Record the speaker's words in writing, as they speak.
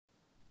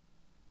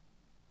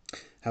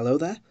Hello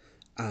there,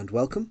 and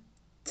welcome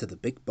to the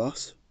Big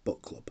Boss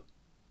Book Club.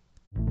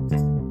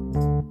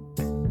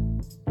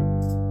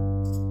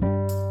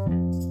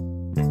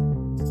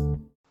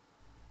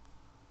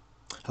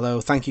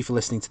 Hello, thank you for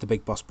listening to the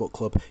Big Boss Book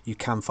Club. You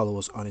can follow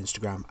us on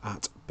Instagram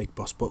at Big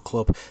Boss Book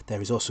Club.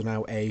 There is also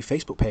now a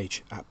Facebook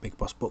page at Big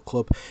Boss Book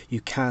Club.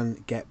 You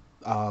can get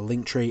our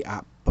link tree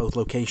at both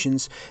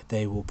locations.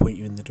 They will point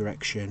you in the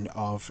direction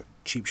of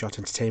Cheap Shot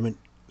Entertainment,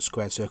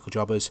 Squared Circle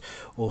Jobbers,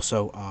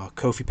 also our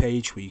Ko-fi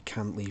page where you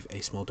can leave a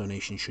small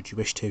donation should you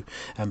wish to.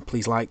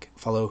 Please like,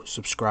 follow,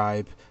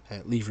 subscribe,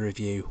 leave a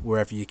review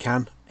wherever you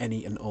can.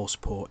 Any and all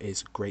support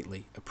is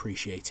greatly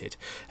appreciated.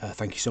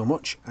 Thank you so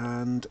much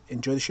and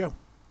enjoy the show.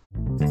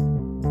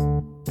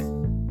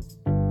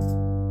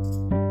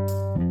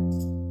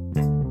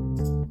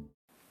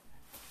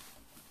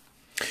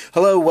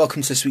 Hello,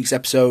 welcome to this week's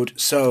episode.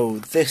 So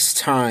this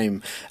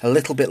time a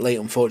little bit late,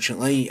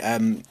 unfortunately.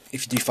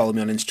 If you do follow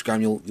me on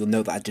Instagram, you'll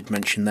know that I did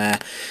mention there.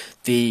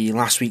 The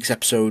last week's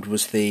episode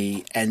was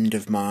the end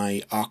of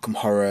my Arkham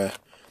Horror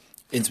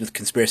Intimate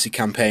Conspiracy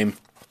campaign.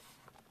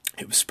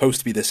 It was supposed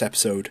to be this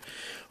episode,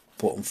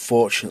 but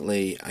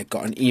unfortunately I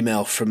got an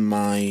email from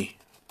my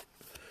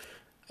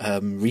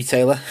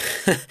retailer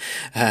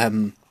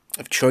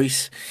of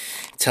choice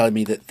telling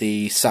me that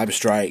the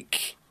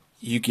Cyberstrike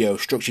Yu-Gi-Oh!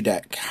 Structure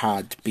deck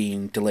had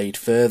been delayed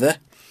further,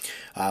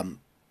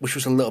 which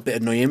was a little bit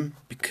annoying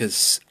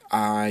because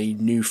I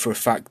knew for a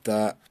fact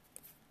that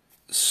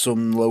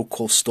some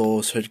local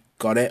stores had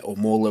got it, or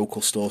more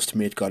local stores to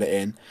me had got it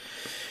in,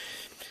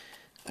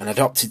 and I'd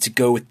opted to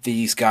go with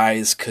these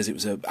guys because it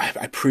was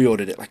I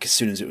pre-ordered it like as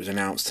soon as it was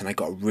announced, and I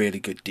got a really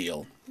good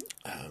deal.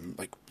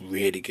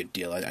 Really good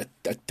deal. I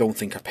don't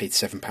think I paid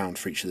 £7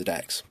 for each of the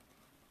decks.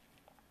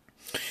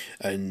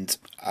 And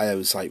I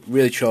was like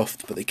really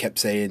chuffed, but they kept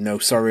saying no,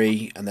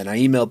 sorry. And then I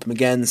emailed them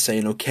again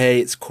saying,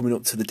 okay, it's coming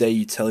up to the day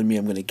you're telling me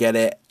I'm going to get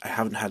it. I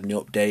haven't had any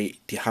update.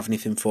 Do you have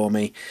anything for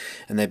me?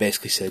 And they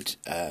basically said,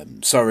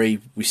 sorry,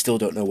 we still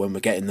don't know when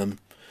we're getting them,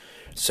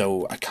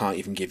 so I can't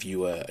even give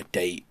you a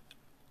date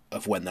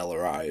of when they'll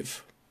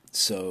arrive.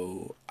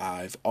 So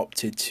I've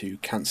opted to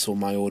cancel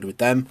my order with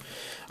them.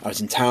 I was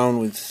in town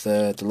with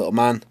the little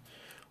man.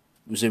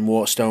 Was in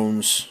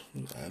Waterstones,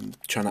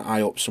 trying to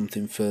eye up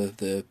something for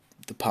the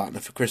partner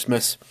for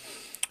Christmas,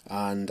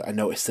 and I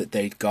noticed that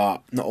they'd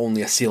got not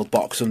only a sealed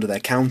box under their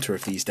counter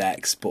of these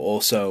decks, but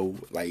also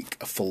like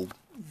a full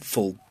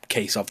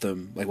case of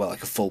them,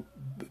 like a full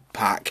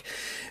pack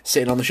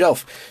sitting on the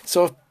shelf.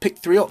 So I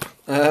picked 3 up,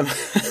 and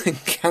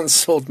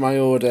cancelled my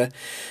order.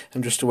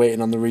 I'm just waiting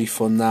on the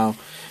refund now,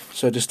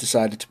 so I just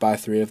decided to buy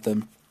 3 of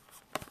them.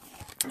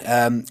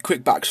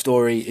 Quick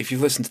backstory: if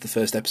you've listened to the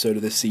first episode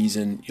of this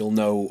season, you'll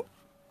know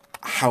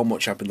how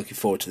much I've been looking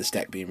forward to this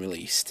deck being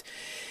released.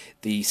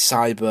 The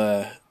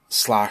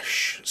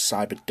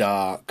Cyber/Cyber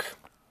Dark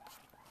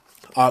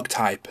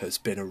archetype has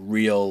been a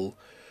real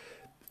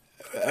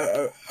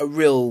what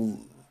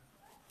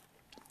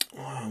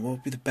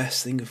would be the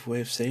best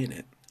way of saying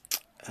it?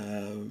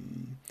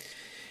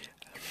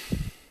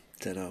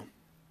 Don't know.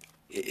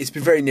 It's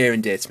been very near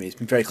and dear to me. It's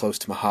been very close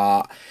to my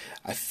heart.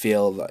 I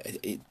feel that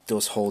it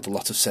does hold a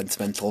lot of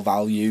sentimental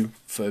value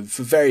for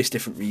various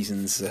different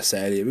reasons. As I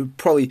said, it was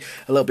probably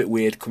a little bit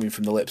weird coming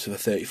from the lips of a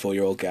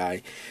 34-year-old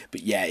guy.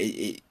 But yeah,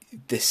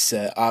 this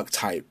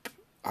archetype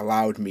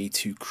allowed me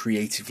to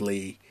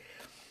creatively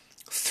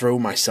throw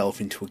myself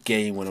into a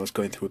game when I was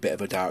going through a bit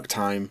of a dark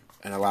time,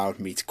 and allowed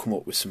me to come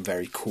up with some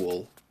very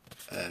cool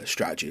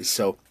strategies.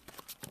 So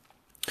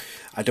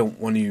I don't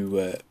want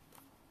to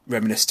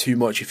reminisce too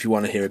much. If you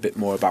want to hear a bit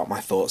more about my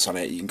thoughts on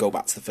it, you can go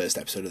back to the first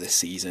episode of this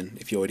season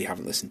if you already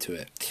haven't listened to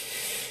it.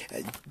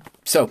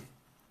 So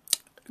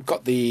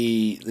got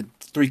the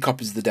 3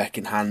 copies of the deck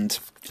in hand.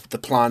 The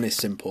plan is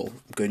simple.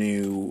 I'm going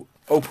to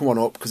open one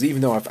up because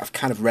even though I've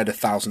kind of read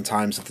 1,000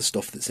 times of the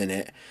stuff that's in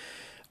it,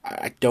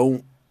 a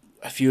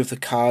few of the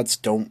cards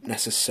don't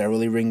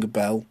necessarily ring a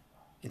bell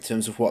in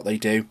terms of what they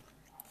do.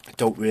 I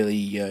don't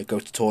really go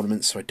to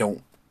tournaments, so I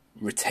don't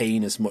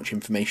retain as much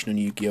information on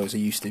Yu-Gi-Oh! As I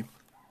used to.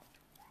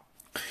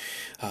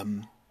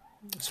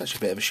 It's actually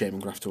a bit of a shame. I'm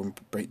going to have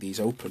to break these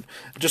open.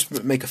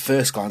 Just make a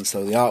first glance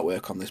though, the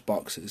artwork on this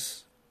box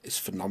is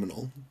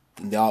phenomenal.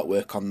 And the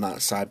artwork on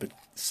that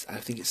I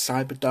think it's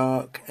Cyber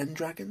Dark End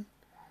Dragon?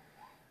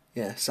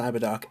 Yeah, Cyber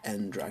Dark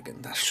End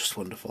Dragon. That's just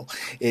wonderful.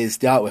 The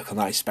artwork on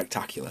that is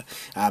spectacular.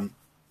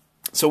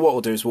 So what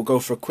we'll do is we'll go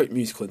for a quick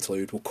musical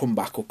interlude. We'll come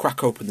back, we'll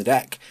crack open the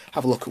deck,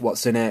 have a look at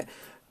what's in it,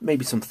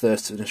 maybe some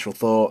first initial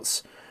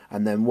thoughts,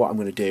 and then what I'm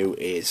going to do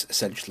is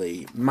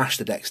essentially mash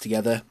the decks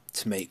together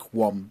to make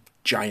one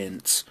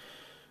giant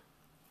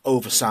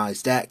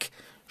oversized deck,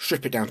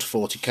 strip it down to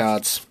 40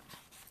 cards,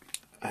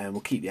 and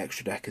we'll keep the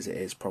extra deck as it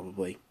is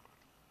probably,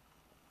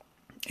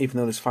 even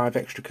though there's 5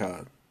 extra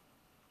cards.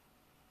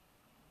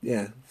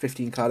 Yeah,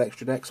 15 card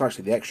extra deck. So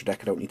actually the extra deck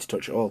I don't need to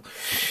touch at all.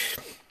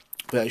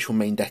 The actual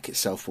main deck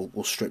itself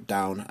will strip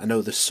down. I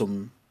know there's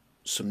some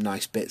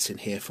nice bits in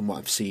here from what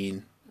I've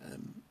seen.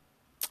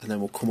 and then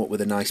we'll come up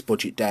with a nice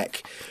budget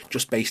deck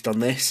just based on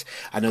this.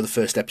 I know the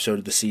first episode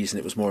of the season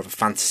it was more of a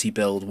fantasy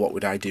build. What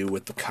would I do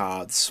with the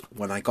cards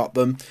when I got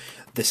them?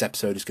 This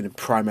episode is going to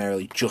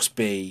primarily just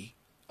be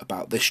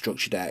about this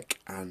structure deck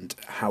and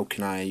how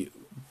can I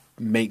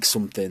make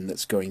something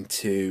that's going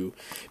to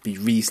be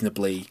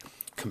reasonably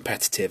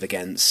competitive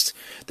against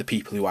the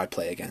people who I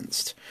play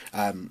against.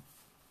 I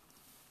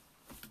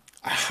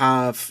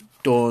have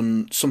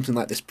done something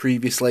like this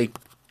previously.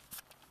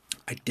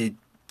 I did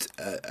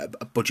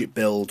a budget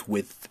build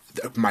with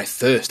my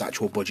first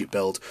actual budget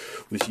build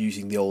was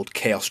using the old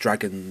Chaos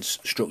Dragons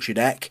structure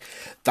deck.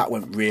 That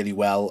went really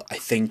well. I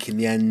think in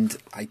the end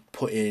I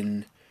put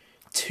in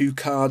 2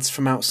 cards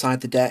from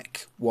outside the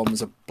deck. One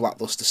was a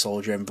Blackluster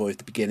Soldier Envoy at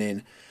the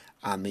beginning,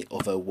 and the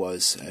other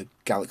was a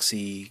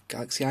Galaxy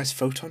Ice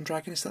Photon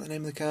Dragon. Is that the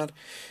name of the card?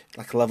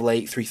 Like a level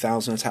 8,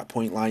 3000 attack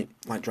point light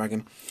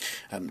dragon.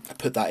 I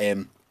put that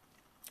in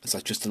as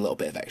like just a little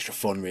bit of extra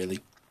fun, really.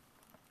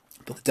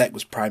 But the deck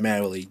was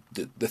primarily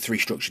the 3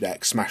 structure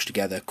decks smashed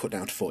together, cut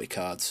down to 40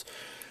 cards.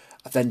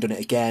 I've then done it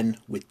again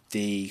with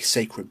the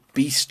Sacred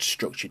Beast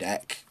structure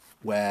deck,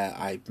 where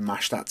I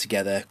mashed that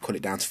together, cut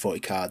it down to 40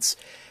 cards.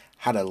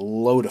 Had a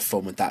load of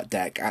fun with that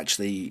deck.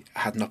 Actually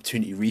had an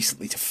opportunity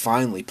recently to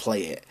finally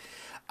play it,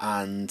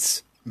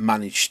 and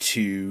managed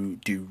to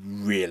do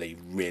really,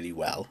 really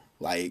well.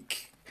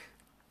 Like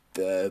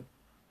really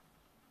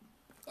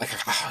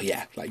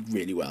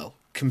well.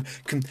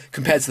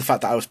 Compared to the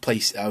fact that I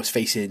was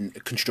facing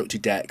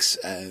constructed decks.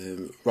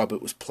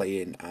 Robert was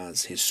playing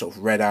as his sort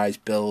of Red Eyes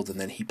build, and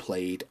then he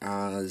played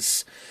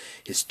as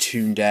his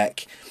Toon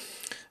deck.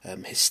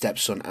 His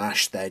stepson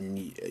Ash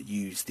then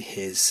used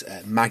his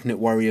Magnet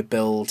Warrior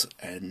build,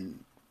 and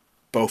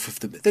both of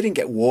them, they didn't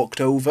get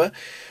walked over,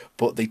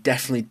 but they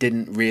definitely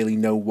didn't really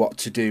know what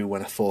to do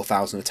when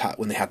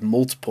when they had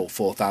multiple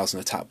 4,000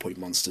 attack point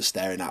monsters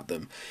staring at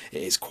them.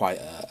 It is quite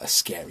a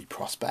scary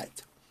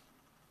prospect.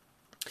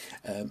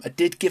 I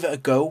did give it a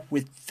go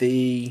with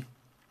the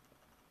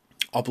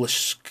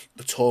Obelisk,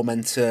 the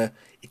Tormentor,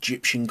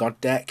 Egyptian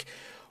God deck,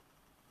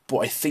 but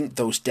I think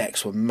those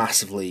decks were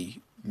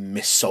massively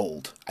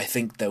missold. I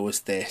think there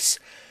was this,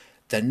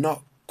 they're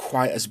not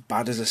quite as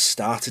bad as a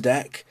starter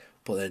deck,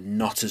 but they're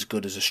not as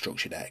good as a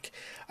structure deck.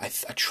 I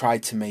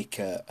tried to make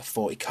a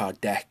 40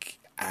 card deck,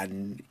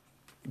 and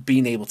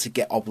being able to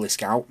get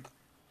Obelisk out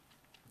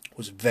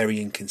was very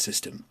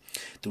inconsistent.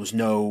 There was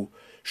no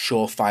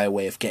surefire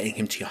way of getting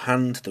him to your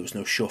hand. There was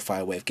no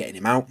surefire way of getting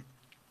him out.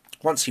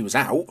 Once he was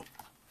out,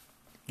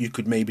 you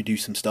could maybe do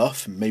some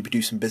stuff and maybe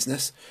do some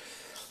business,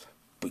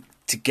 but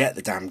to get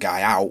the damn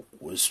guy out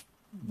was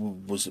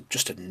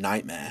just a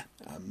nightmare,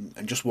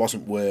 and just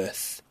wasn't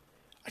worth.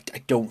 I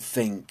don't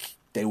think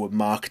they were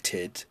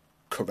marketed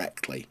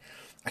correctly.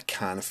 I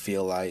kind of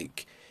feel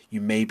like you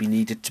maybe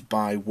needed to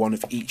buy one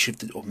of each of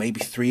the, or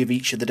maybe 3 of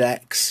each of the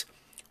decks,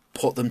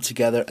 put them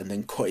together and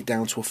then cut it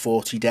down to a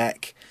 40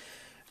 deck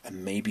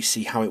and maybe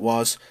see how it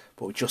was.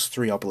 But with just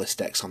 3 Obelisk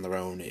decks on their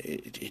own,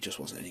 it just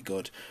wasn't any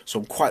good. So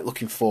I'm quite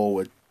looking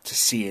forward to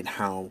seeing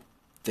how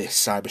this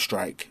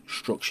Cyberstrike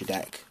structure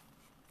deck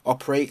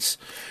operates.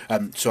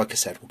 So like I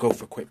said, we'll go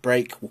for a quick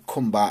break, we'll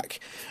come back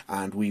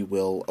and we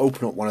will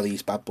open up one of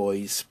these bad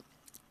boys,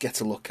 get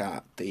a look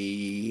at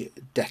the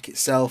deck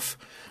itself,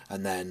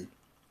 and then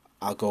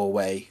I'll go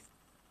away,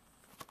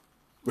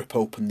 rip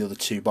open the other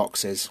 2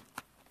 boxes,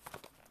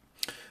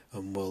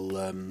 and we'll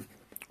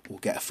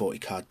get a 40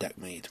 card deck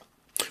made.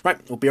 Right,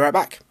 we'll be right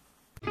back.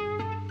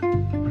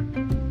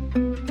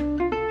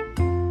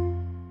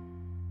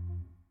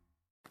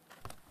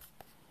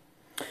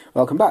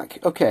 Welcome back.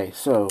 Okay,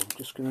 so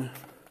just gonna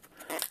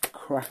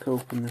crack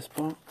open this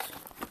box.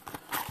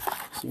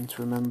 Seem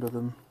to remember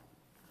them.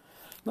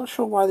 Not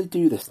sure why they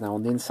do this now.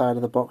 On the inside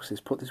of the boxes,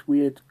 put this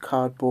weird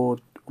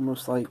cardboard,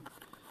 almost like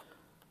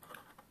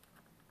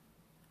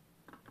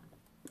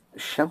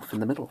shelf in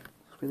the middle.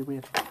 It's really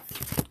weird.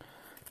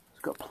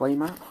 It's got a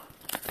playmat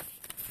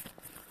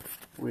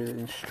with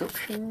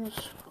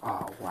instructions.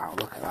 Oh wow,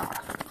 look at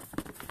that.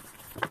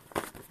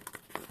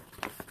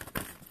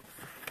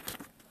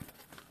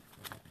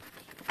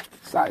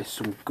 That is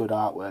some good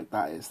artwork,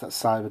 that is. That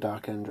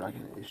Cyberdark End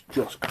Dragon is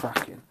just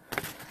cracking.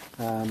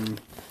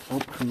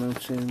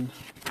 Promoting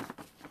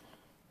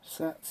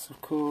sets,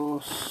 of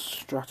course,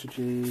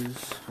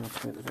 strategies, how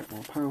to make them a bit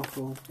more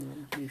powerful,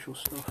 usual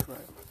stuff,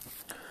 right.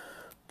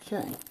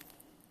 Okay.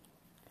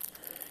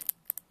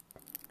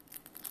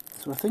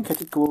 So I think I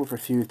did go over a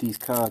few of these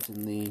cards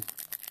in the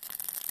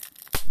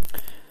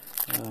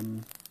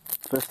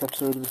first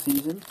episode of the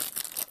season.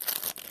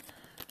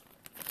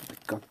 Oh my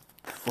god,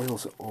 the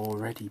foils are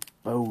already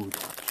bowed.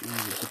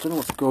 Jesus, I don't know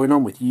what's going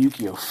on with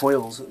Yu-Gi-Oh!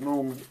 Foils at the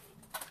moment.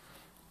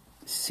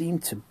 They seem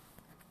to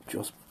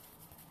just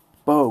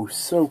bow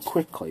so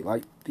quickly.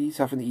 Like, these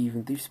haven't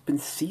even, they've been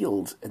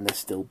sealed and they're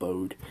still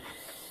bowed.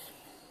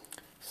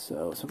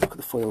 So let's have a look at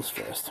the foils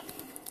first.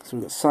 So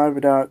we've got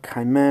Cyberdark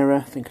Chimera,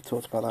 I think I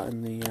talked about that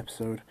in the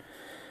episode.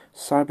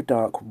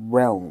 Cyberdark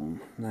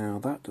Realm, now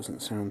that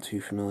doesn't sound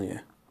too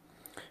familiar.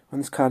 When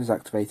this card is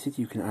activated,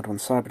 you can add one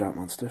Cyberdark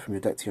monster from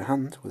your deck to your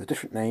hand with a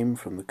different name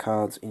from the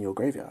cards in your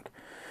graveyard.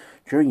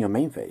 During your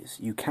main phase,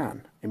 you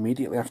can,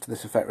 immediately after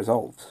this effect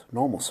resolves,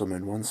 normal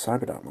summon one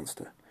Cyberdark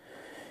monster.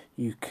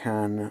 You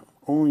can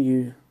only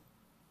use...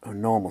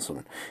 normal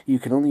summon. You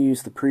can only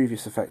use the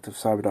previous effect of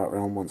Cyberdark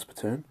Realm once per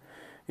turn.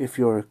 If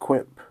you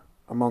equip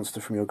a monster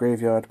from your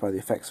graveyard by the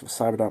effects of a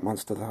Cyberdark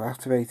monster that are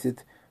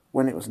activated,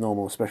 when it was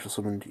normal or special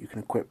summoned, you can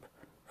equip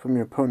from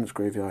your opponent's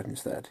graveyard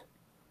instead.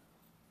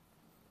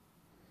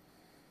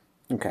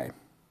 Okay.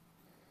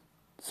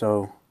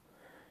 So,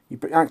 you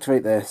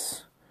activate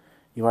this,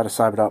 you add a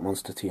Cyberdark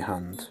monster to your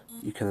hand,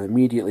 you can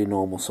immediately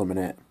normal summon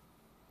it.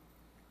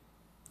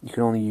 You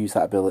can only use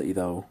that ability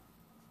though.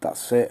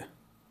 That's it.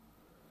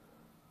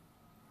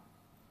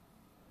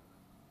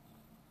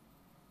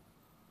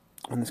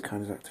 When this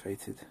card is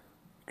activated,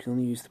 you can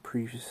only use the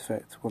previous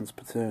effect once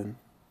per turn.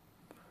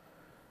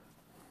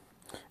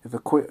 If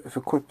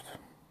equipped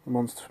a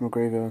monster from a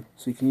graveyard,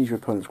 so you can use your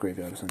opponent's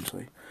graveyard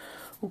essentially.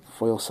 Oh,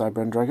 foil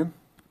Cyber Dragon.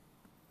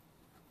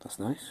 That's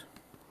nice.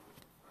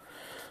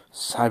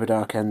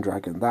 Cyberdark End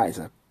Dragon. That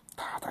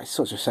is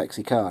such a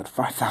sexy card.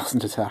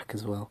 5,000 attack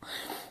as well.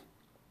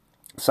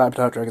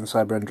 Cyberdark Dragon,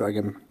 Cyber End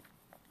Dragon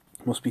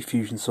must be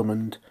fusion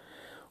summoned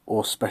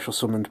or special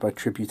summoned by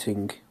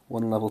tributing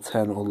one level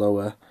 10 or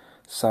lower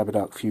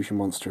Cyberdark fusion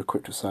monster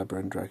equipped with Cyber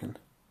End Dragon.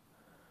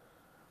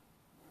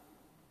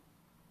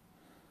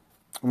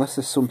 Unless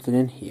there's something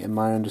in here,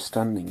 my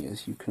understanding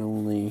is you can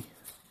only...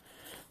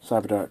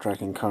 Cyberdark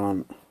Dragon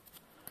can't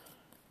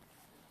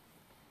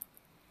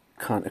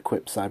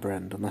equip Cyber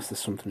End unless there's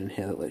something in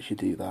here that lets you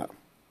do that,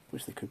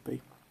 which there could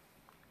be.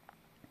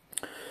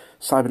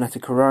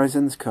 Cybernetic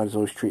Horizon. This card is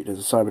always treated as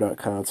a Cyberdark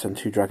card. Send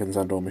 2 dragons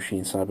and or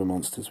machine cyber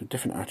monsters with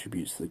different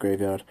attributes to the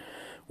graveyard,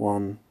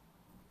 1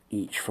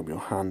 each from your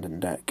hand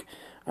and deck.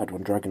 Add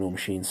 1 dragon or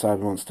machine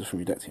cyber monster from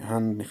your deck to your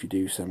hand, and if you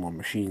do, send 1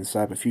 machine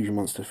cyber fusion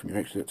monster from your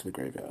extra deck to the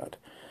graveyard.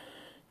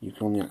 You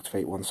can only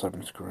activate 1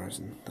 Cybernetic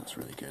Horizon. That's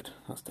really good.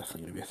 That's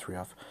definitely going to be a 3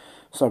 of.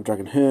 Cyber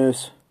Dragon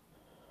Hearse.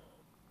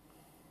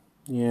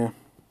 Yeah,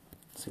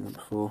 seen that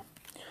before.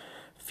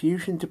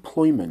 Fusion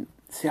Deployment.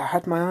 See, I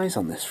had my eyes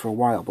on this for a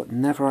while, but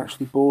never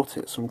actually bought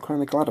it, so I'm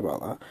kind of glad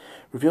about that.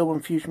 Reveal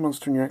 1 fusion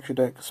monster in your extra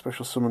deck,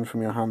 special summon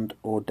from your hand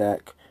or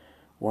deck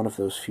one of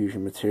those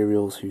fusion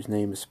materials whose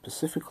name is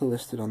specifically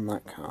listed on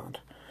that card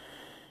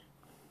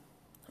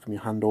from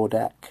your hand or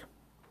deck.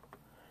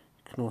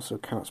 You can also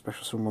count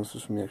special summon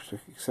monsters from the extra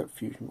deck except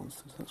fusion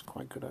monsters. That's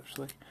quite good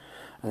actually.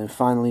 And then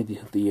finally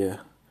the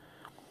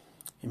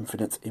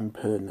Infinite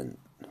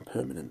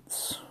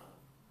Impermanence.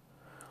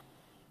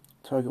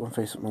 Target 1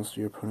 face-up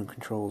monster your opponent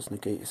controls,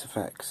 negate its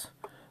effects.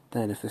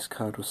 Then, if this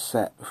card was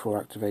set before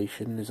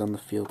activation and is on the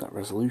field at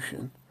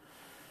resolution,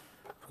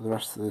 for the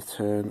rest of the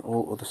turn,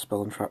 all other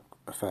spell and trap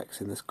effects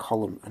in this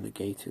column are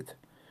negated.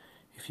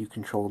 If you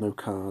control no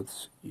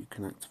cards, you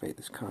can activate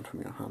this card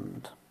from your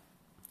hand.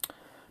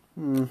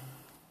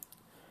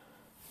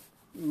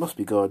 Must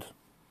be good.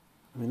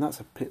 I mean,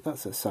 that's a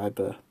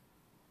Cyber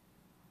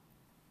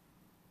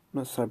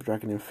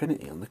Dragon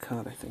Infinity on the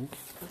card, I think.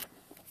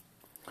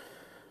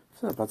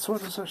 It's not bad. So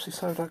what does actually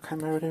Cyberdark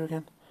Chimera do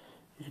again?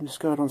 You can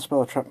discard 1 spell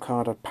or trap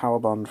card, add Power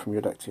Bond from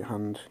your deck to your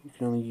hand. You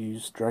can only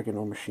use dragon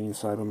or machine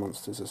cyber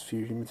monsters as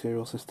fusion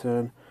materials this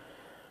turn.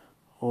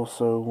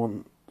 Also,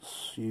 when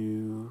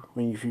you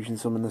fusion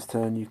summon this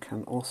turn, you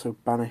can also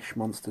banish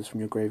monsters from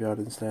your graveyard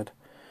instead.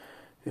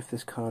 If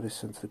this card is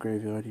sent to the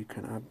graveyard, you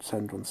can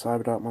send 1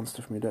 Cyberdark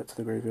monster from your deck to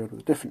the graveyard with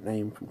a different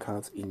name from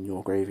cards in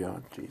your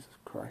graveyard. Jesus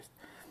Christ.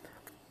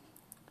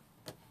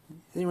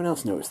 Anyone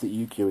else notice that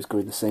Yu-Gi-Oh! Is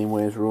going the same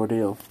way as Raw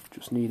Deal?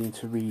 Just needing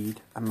to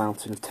read a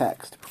mountain of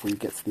text before you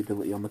get to the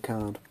ability on the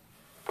card.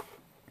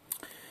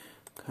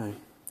 Okay,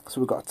 so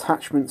we've got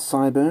Attachment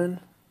Cyburn.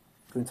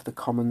 Going to the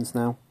commons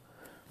now.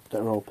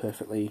 That are all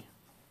perfectly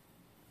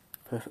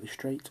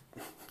straight.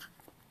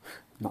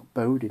 Not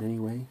bowed in any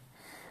way.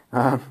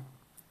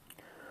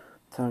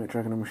 Target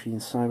Dragon or Machine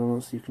Cyber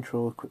Monster you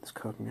control. Equip this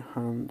card in your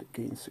hand.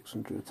 Gain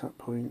 600 attack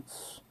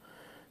points.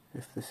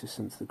 If this is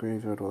sent to the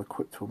graveyard while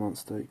equipped to a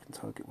monster, you can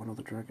target 1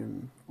 other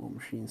dragon or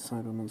machine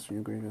cyber monster in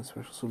your graveyard,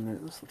 special summon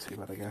it. That's not too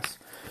bad, I guess.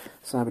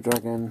 Cyber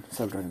Dragon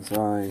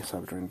Zai,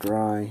 Cyber Dragon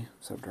Dry,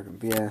 Cyber Dragon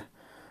Vier,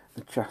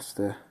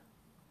 Nachester.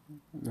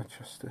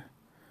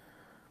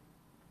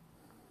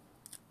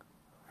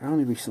 I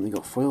only recently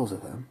got foils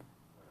of them.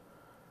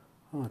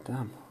 Oh,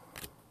 damn.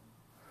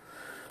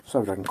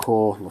 Cyber Dragon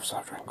Core, love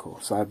Cyber Dragon Core.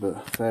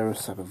 Cyber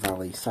Ferus, Cyber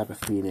Valley, Cyber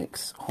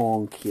Phoenix,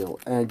 Horn, Keel,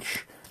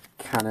 Edge,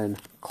 Cannon,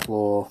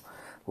 Claw,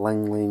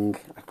 Langling.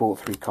 I bought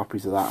 3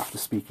 copies of that after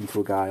speaking to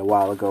a guy a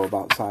while ago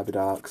about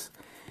Cyberdarks.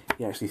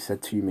 He actually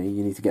said to me,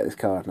 you need to get this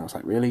card. And I was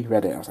like, really?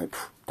 Read it. I was like,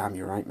 damn,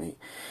 you're right, mate.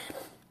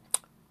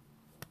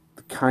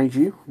 The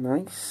Kaiju,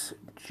 nice.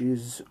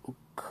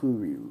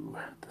 Jizukuru,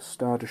 the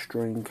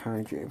Star-Destroying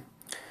Kaiju. You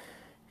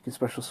can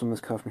special summon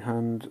this card from your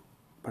hand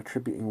by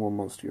tributing 1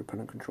 monster your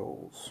opponent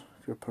controls.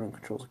 If your opponent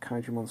controls a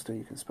Kaiju monster,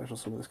 you can special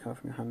summon this card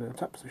from your hand in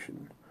attack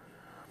position.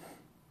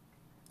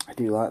 I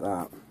do like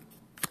that.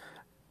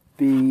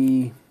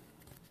 The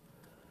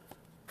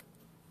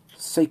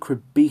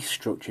Sacred Beast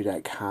structure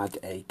deck had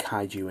a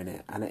Kaiju in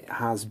it, and it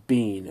has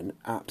been an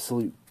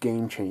absolute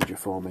game changer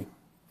for me.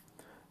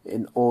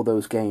 In all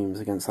those games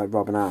against like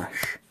Rob and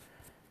Ash,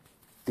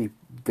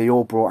 they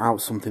all brought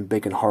out something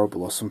big and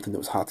horrible, or something that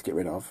was hard to get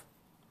rid of,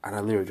 and I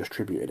literally just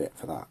tributed it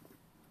for that,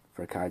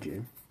 for a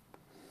Kaiju.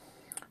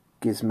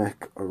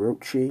 Gizmek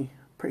Orochi,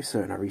 pretty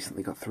certain I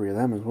recently got 3 of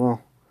them as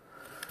well.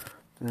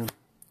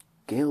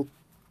 Gale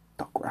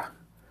Dogra.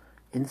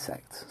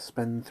 Insect.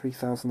 Spend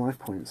 3,000 life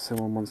points.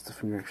 Summon one monster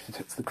from your extra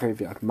deck to the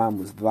graveyard. Man,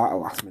 was that a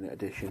last minute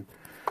addition.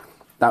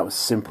 That was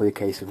simply a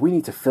case of, we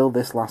need to fill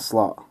this last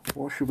slot.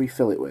 What should we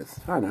fill it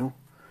with? I don't know.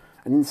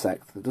 An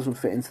insect that doesn't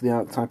fit into the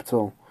archetype at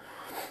all.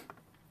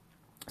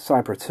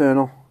 Cyber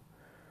Eternal.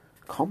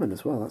 Common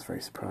as well, that's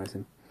very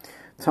surprising.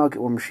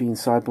 Target one machine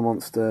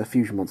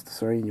fusion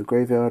monster, in your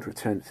graveyard,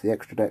 return it to the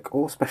extra deck,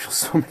 or special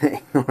summon it,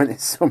 ignoring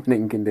its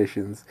summoning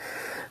conditions.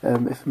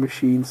 If a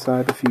machine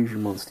cyber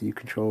fusion monster you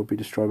control will be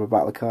destroyed by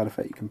battle card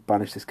effect, you can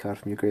banish this card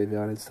from your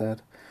graveyard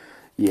instead.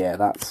 Yeah,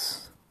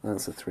 that's a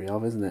 3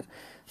 of, isn't it?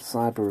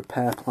 Cyber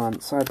Repair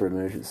Plant, Cyber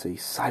Emergency,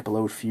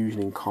 Cyberload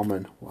Fusion in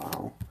common,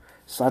 wow.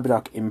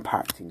 Cyberdark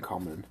Impact in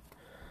common.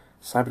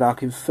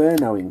 Cyberdark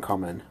Inferno in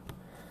common.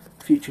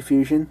 Future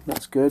Fusion,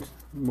 that's good,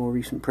 more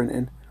recent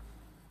printing.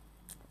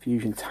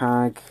 Fusion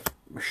Tag,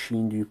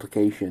 Machine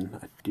Duplication,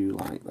 I do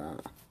like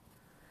that.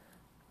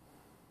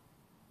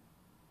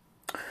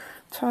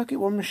 Target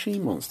one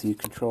machine monster you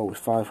control with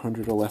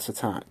 500 or less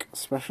attack.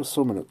 Special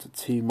summon up to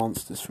 2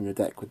 monsters from your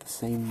deck with the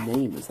same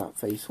name as that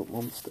face-up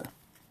monster.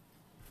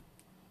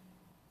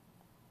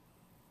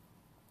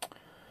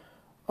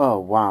 Oh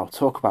wow,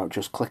 talk about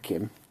just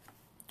clicking.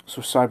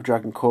 So Cyber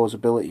Dragon Core's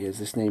ability is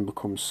this name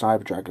becomes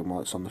Cyber Dragon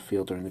while it's on the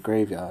field or in the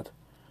graveyard.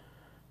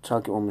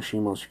 Target one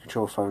machine monster you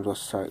control with 500 or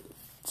less attack.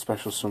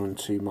 Special summon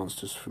 2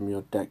 monsters from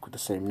your deck with the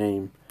same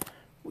name,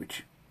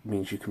 which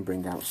means you can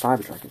bring out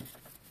Cyber Dragon.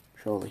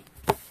 Surely.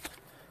 I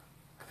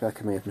feel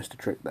like I may have missed a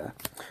trick there.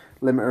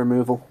 Limiter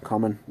Removal,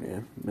 common,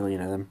 yeah, a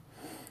million of them.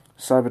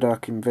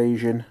 Cyberdark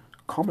Invasion,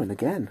 common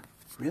again.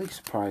 Really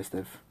surprised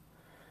they've...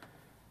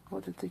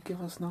 What did they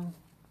give us now?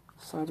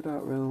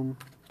 Cyberdark Realm,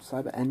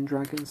 Cyber End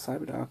Dragon,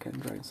 Cyberdark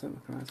End Dragon,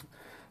 Cyber Horizon.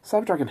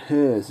 Cyber Dragon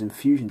Hers in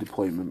Fusion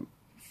Deployment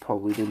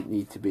probably didn't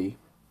need to be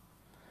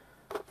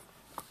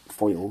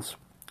foils.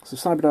 So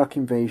Cyberdark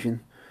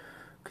Invasion,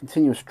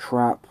 Continuous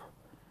Trap,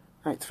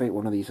 activate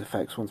one of these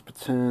effects once per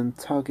turn,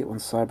 target one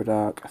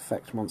Cyberdark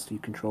effect monster you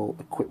control,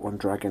 equip one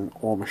dragon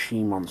or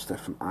machine monster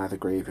from either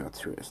graveyard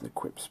to it as an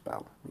equip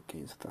spell. It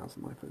gains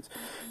 1,000 life points.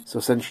 So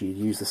essentially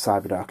you use the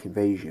Cyberdark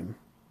Invasion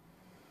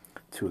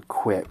to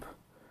equip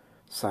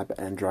Cyber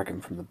End Dragon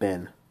from the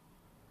bin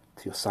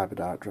to your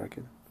Cyberdark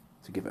Dragon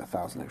to give it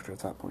 1,000 extra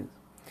attack points.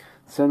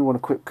 Send one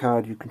equip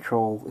card you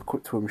control,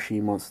 equipped to a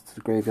machine monster to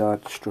the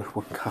graveyard, destroy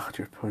one card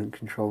your opponent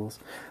controls.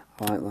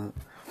 I like that.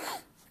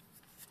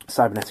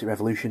 Cybernetic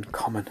Revolution,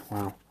 common,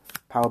 wow.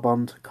 Power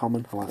Bond,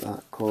 common, I like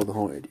that. Claw of the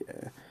Haunted,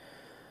 yeah.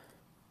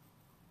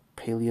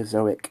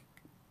 Paleozoic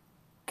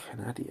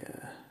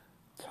Canadia.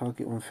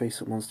 Target one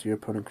face-up monster your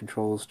opponent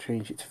controls,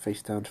 change it to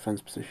face-down defense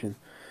position.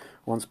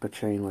 Once per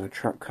chain, when a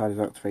trap card is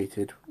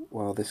activated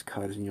while this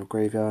card is in your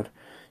graveyard,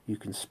 you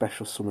can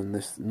special summon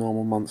this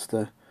normal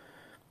monster.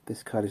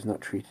 This card is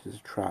not treated as a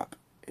trap.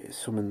 It is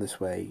summoned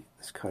this way.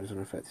 This card is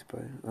unaffected by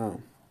it.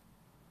 Oh.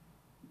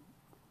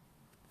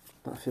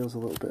 That feels a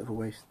little bit of a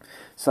waste.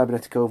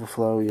 Cybernetic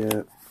Overflow,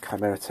 yeah.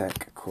 Chimera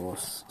Tech, of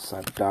course.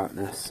 Cyber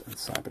Darkness and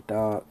Cyber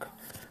Dark.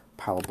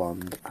 Power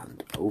Bond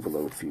and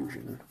Overload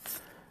Fusion.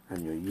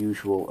 And your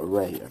usual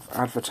array of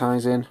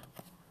advertising.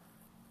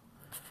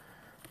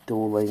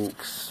 Dual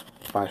Links.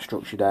 Buy a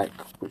structure deck,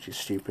 which is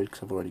stupid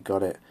because I've already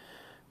got it.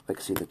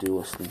 Legacy of the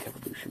Duelist, Link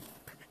Evolution.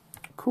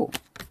 Cool.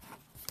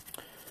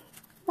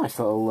 Nice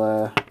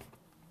little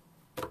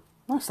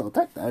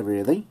deck there,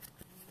 really.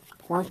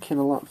 Liking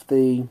a lot of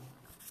the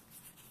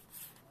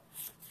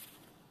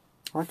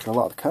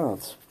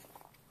cards.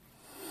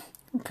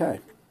 Okay.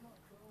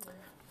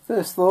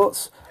 First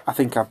thoughts. I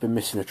think I've been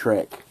missing a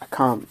trick. I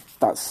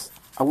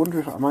wonder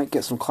if I might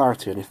get some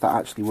clarity on if that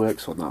actually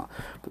works or not.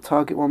 But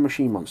target one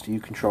machine monster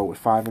you control with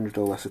 500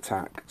 or less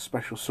attack.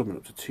 Special summon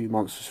up to 2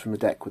 monsters from the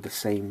deck with the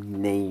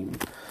same name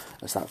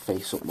as that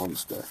face-up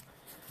monster.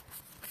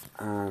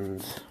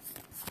 And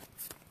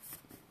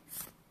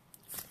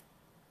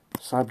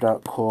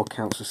Cyberdark Core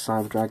counts as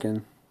Cyber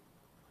Dragon.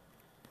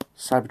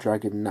 Cyber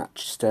Dragon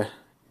Natchta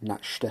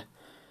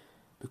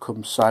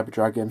becomes Cyber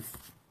Dragon.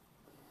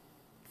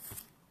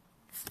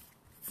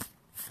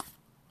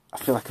 I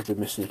feel like I've been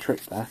missing a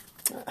trick there.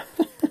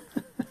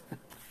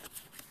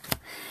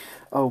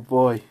 Oh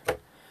boy. I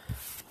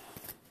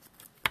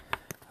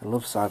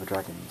love Cyber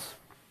Dragons.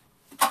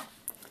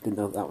 Didn't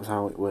know that was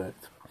how it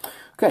worked.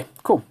 Okay,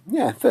 cool.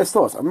 Yeah, first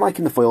thoughts. I'm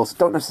liking the foils.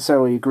 Don't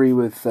necessarily agree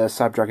with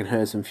Cyber Dragon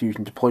Hers and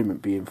Fusion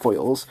Deployment being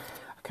foils.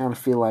 I kind of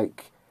feel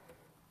like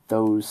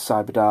those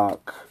Cyber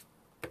Dark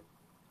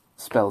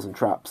spells and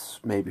traps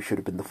maybe should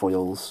have been the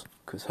foils,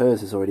 because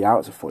Hers is already out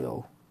as a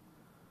foil.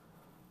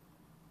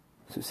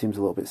 So it seems a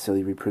little bit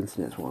silly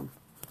reprinting it as one.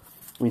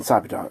 I mean,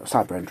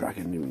 Cyber End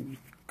Dragon, you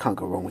can't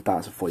go wrong with that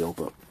as a foil,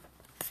 but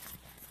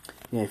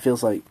yeah, it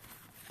feels like,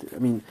 I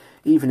mean,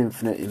 even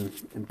Infinite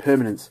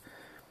Impermanence,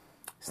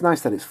 it's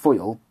nice that it's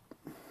foil,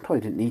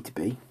 probably didn't need to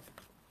be.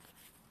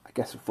 I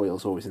guess a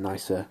foil's always a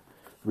nicer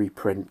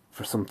reprint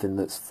for something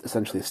that's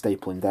essentially a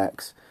staple in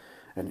decks,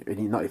 and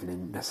not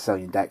even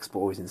necessarily in decks, but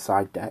always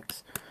inside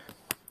decks.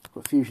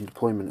 But Fusion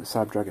Deployment and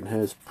Cyber Dragon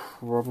Hers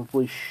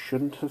probably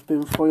shouldn't have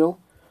been foil.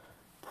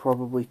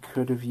 Probably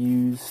could have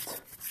used,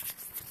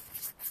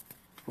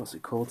 what's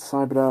it called,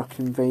 Cyberdark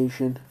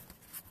Invasion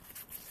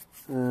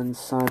and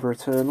Cyber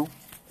Eternal.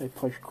 They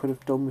probably could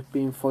have done with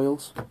being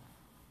foils.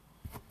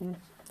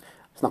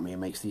 It's not me who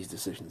makes these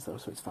decisions though,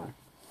 so it's fine.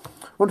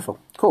 Wonderful,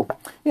 cool.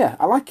 Yeah,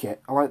 I like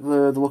it. I like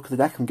the look of the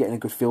deck. I'm getting a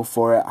good feel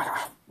for it.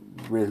 I'm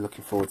really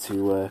looking forward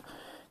to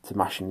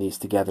mashing these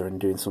together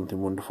and doing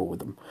something wonderful with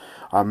them.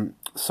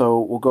 So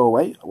we'll go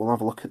away. We'll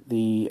have a look at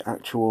the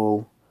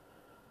actual.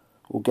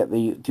 We'll get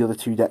the other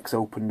two decks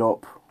opened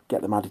up,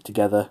 get them added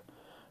together,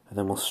 and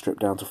then we'll strip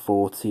down to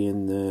 40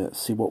 and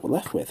see what we're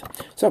left with.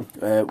 So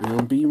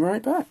we'll be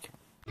right back.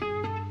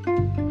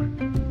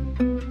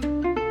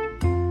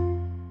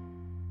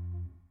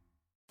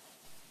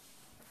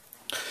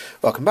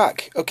 Welcome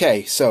back.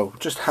 Okay, so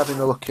just having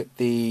a look at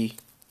the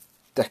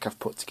deck I've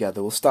put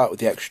together. We'll start with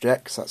the extra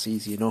decks, that's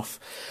easy enough.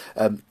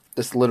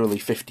 There's literally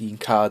 15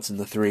 cards in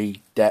the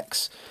 3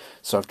 decks,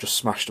 so I've just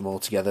smashed them all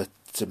together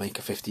to make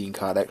a 15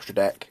 card extra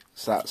deck.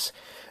 So that's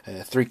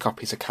 3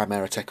 copies of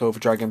Chimera Takeover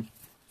Dragon,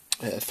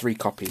 3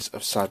 copies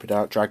of Cyber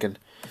Dark Dragon,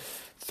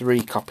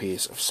 3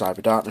 copies of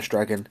Cyber Darkness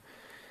Dragon,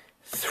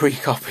 3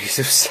 copies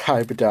of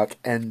Cyber Dark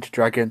End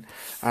Dragon,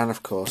 and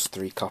of course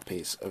 3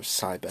 copies of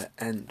Cyber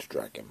End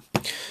Dragon.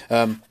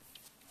 The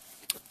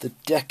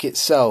deck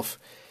itself,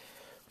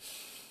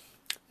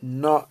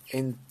 not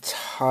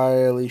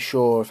entirely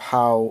sure of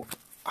how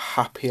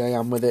happy I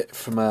am with it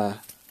from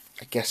a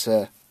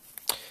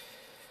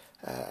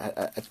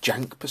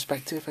jank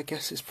perspective, I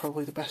guess is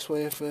probably the best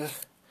way of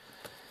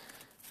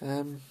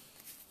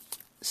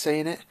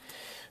saying it.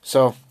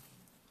 So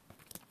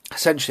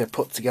essentially I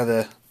put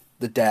together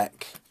the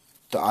deck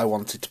that I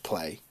wanted to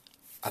play,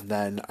 and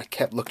then I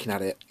kept looking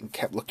at it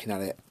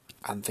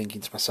and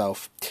thinking to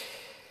myself,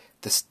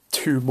 there's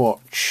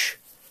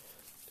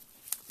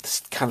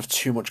kind of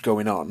too much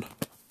going on.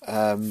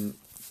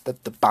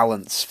 That the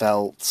balance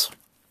felt,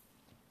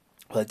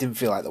 well, it didn't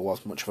feel like there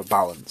was much of a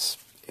balance.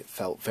 It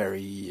felt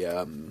very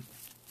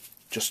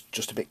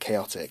just a bit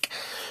chaotic.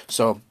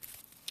 So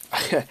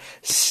I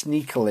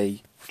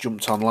sneakily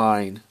jumped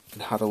online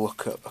and had a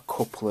look at a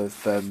couple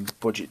of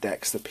budget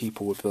decks that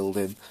people were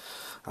building.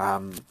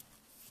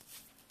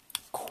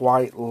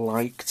 Quite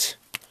liked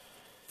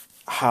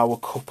how a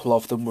couple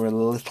of them were a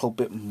little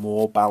bit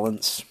more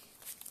balanced.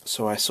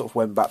 So I sort of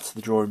went back to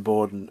the drawing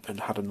board and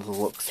had another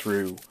look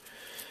through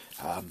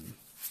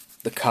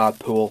the card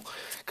pool,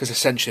 because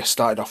essentially I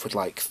started off with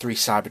like 3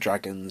 Cyber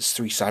Dragons,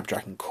 3 Cyber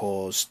Dragon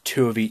Cores,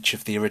 2 of each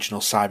of the original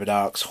Cyber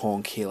Darks,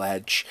 Horn, Keel,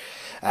 Edge,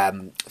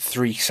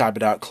 3 Cyber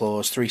Dark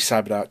Claws, 3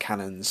 Cyber Dark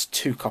Cannons,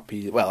 2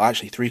 copies, well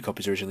actually 3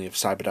 copies originally of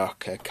Cyber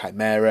Dark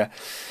Chimera,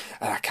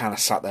 and I kind of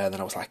sat there and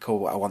then I was like,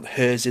 oh, I want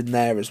hers in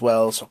there as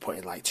well, so I put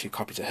in like 2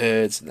 copies of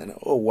hers, and then,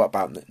 oh, what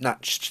about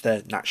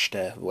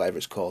Natchter, whatever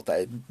it's called,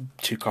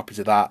 2 copies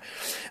of that,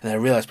 and then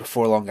I realised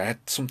before long I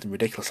had something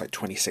ridiculous like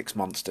 26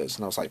 monsters,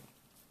 and I was like,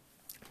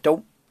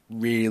 don't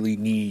really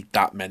need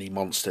that many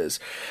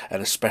monsters,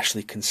 and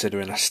especially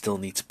considering I still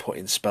need to put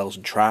in spells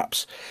and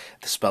traps.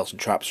 The spells and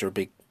traps are a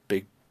big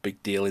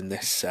deal in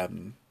this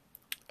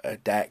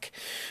deck,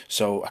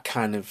 so I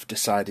kind of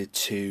decided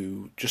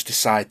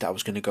that I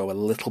was going to go a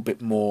little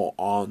bit more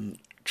on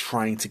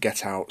trying to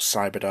get out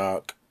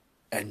Cyberdark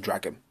End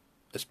Dragon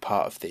as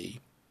part of the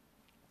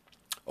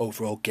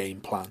overall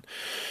game plan.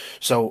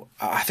 So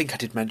I think I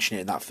did mention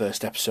it in that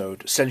first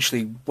episode.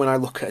 Essentially, when I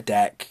look at a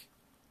deck,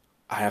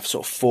 I have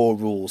sort of 4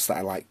 rules that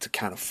I like to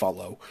kind of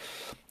follow.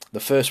 The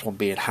first one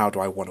being, how do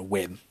I want to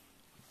win?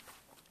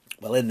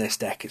 Well, in this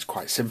deck, it's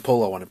quite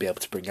simple. I want to be able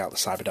to bring out the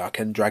Cyber Dark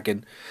End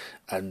Dragon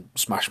and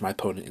smash my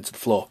opponent into the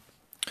floor.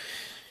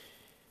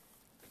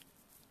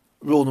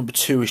 Rule number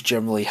 2 is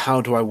generally,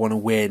 how do I want to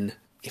win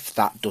if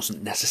that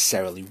doesn't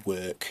necessarily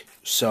work?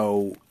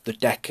 So the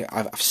deck,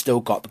 I've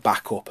still got the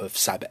backup of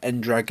Cyber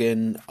End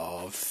Dragon,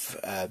 I've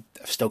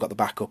still got the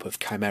backup of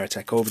Chimera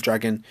Takeover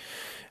Dragon,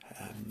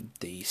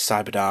 the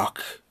Cyber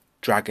Dark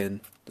Dragon,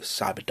 the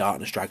Cyber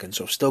Darkness Dragon,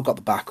 so I've still got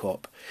the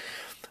backup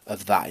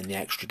of that in the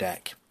extra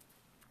deck,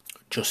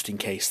 just in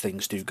case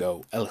things do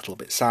go a little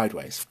bit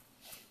sideways.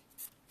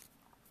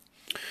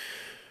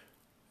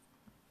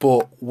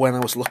 But when I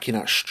was looking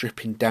at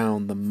stripping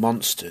down the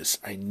monsters,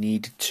 I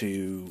needed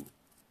to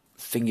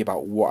think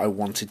about what I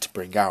wanted to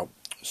bring out.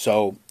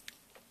 So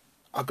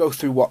I'll go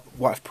through what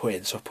I've put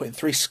in. So I've put in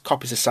 3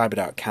 copies of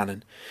Cyberdark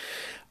Cannon.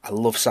 I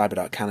love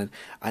Cyberdark Cannon.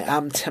 I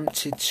am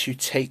tempted to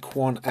take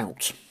one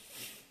out.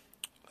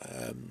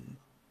 And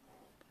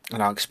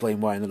I'll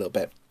explain why in a little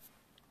bit.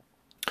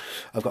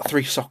 I've got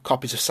 3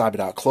 copies of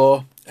Cyberdark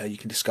Claw. You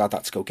can discard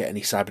that to go get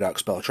any Cyberdark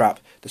spell or trap.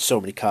 There's so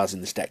many cards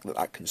in this deck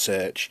that can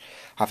search.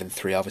 Having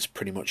 3 of is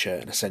pretty much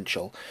an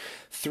essential.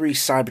 3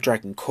 Cyber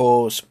Dragon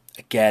Cores.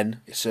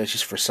 Again, it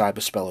searches for a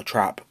cyber spell or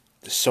trap.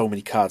 There's so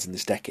many cards in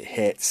this deck it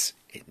hits.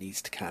 It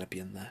needs to kind of be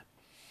in there.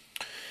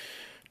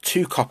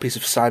 2 copies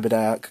of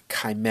Cyberdark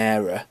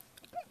Chimera.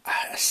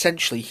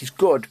 Essentially, he's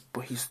good,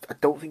 but I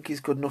don't think he's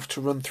good enough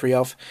to run 3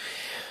 of.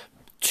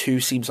 2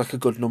 seems like a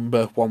good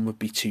number. 1 would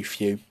be too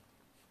few.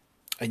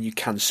 And you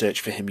can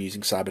search for him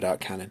using Cyberdark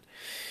Cannon.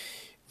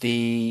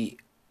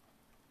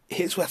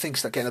 Here's where things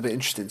start getting a bit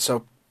interesting.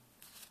 So,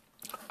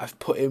 I've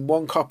put in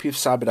 1 copy of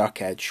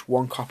Cyberdark Edge,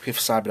 1 copy of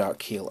Cyberdark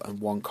Keel, and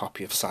 1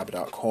 copy of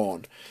Cyberdark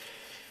Horn.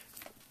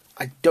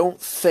 I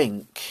don't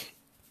think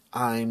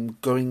I'm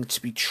going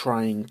to be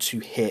trying to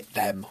hit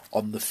them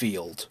on the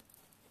field.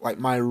 Like,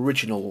 my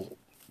original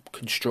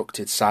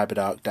constructed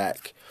Cyberdark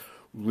deck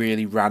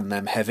really ran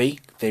them heavy.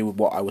 They were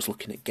what I was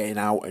looking at getting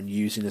out and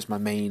using as my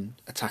main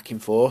attacking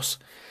force.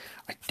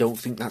 I don't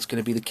think that's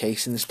going to be the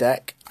case in this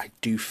deck. I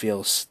do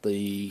feel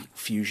the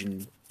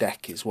fusion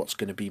deck is what's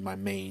going to be my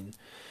main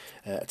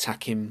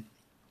attacking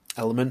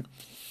element.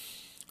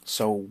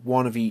 So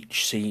 1 of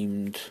each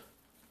seemed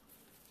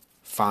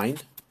fine,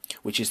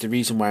 which is the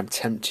reason why I'm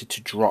tempted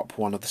to drop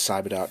 1 of the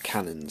Cyberdark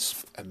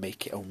Cannons and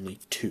make it only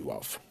 2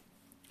 of.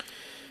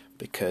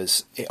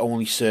 Because it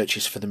only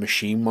searches for the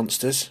machine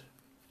monsters,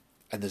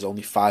 and there's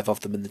only 5 of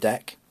them in the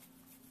deck.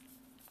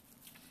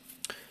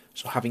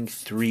 So having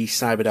 3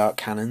 Cyberdark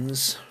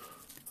Cannons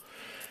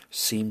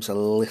seems a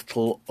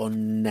little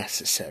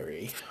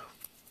unnecessary.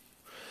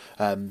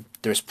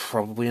 There is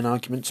probably an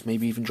argument to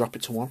maybe even drop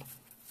it to 1.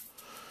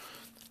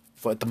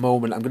 But at the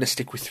moment, I'm going to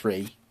stick with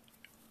 3.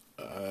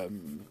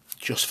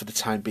 Just for the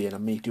time being. I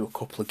may do a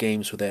couple of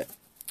games with it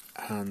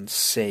and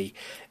see.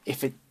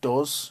 If it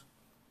does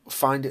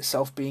find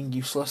itself being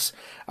useless,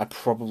 I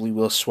probably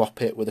will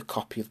swap it with a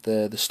copy of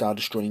the Star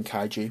Destroying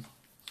Kaiju,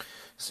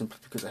 simply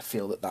because I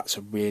feel that that's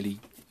a really,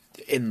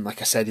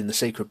 like I said, in the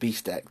Sacred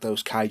Beast deck,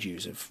 those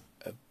Kaijus have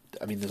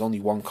I mean, there's only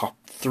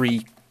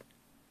 3,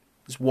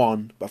 there's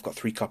 1, but I've got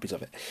 3 copies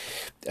of it,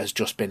 has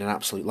just been an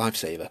absolute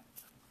lifesaver.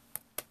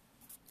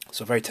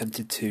 So very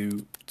tempted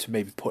to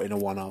maybe put in a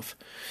 1 of.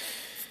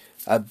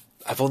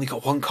 I've only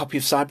got 1 copy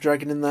of Cyber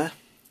Dragon in there,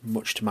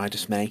 much to my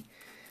dismay.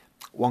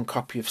 1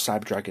 copy of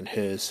Cyber Dragon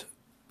Hers,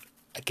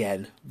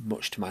 again,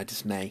 much to my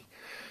dismay.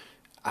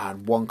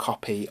 And 1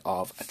 copy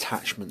of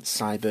Attachment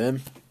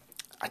Cyberm.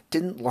 I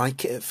didn't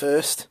like it at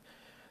first,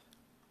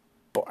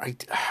 but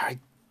I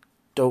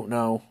don't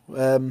know.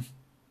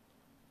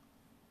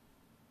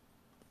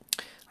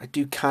 I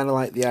do kind of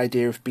like the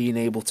idea of being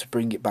able to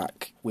bring it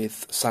back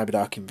with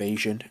Cyberdark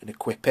Invasion and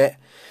equip it.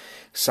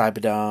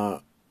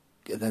 Cyberdark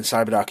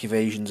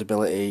Evasion's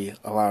ability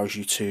allows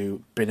you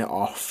to bin it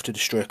off to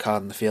destroy a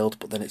card in the field,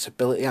 but then its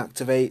ability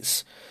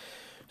activates,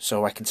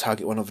 so I can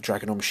target 1 other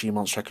dragon or machine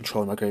monster I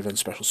control in my graveyard and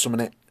special summon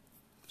it.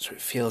 So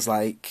it feels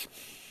like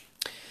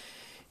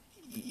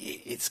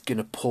it's going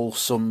to pull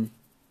some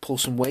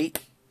weight,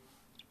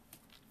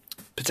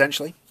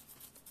 potentially.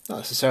 Not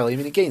necessarily. I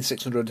mean, it gains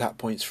 600 attack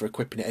points for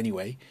equipping it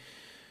anyway.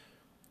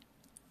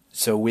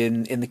 So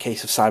in the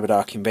case of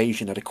Cyberdark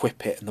Invasion, I'd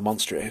equip it, and the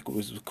monster it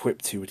was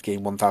equipped to would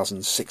gain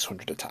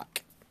 1,600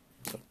 attack.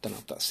 So I don't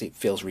know if it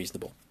feels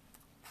reasonable.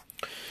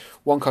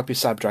 1 copy of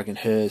Cyber Dragon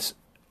Hers,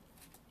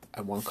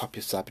 and 1 copy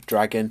of Cyber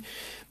Dragon.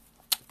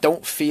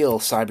 Don't feel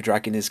Cyber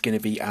Dragon is going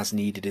to be as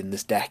needed in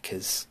this deck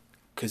because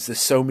there's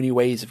so many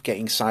ways of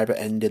getting Cyber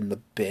End in the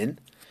bin,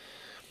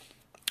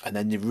 and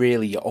then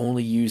you're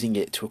only using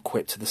it to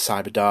equip to the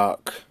Cyber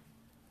Dark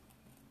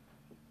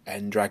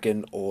End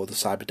Dragon or the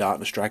Cyber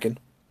Darkness Dragon.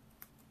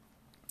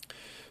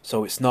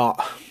 So it's not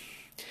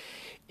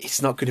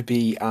going to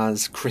be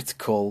as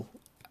critical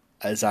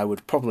as I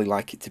would probably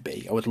like it to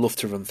be. I would love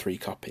to run 3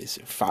 copies.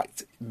 In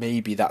fact,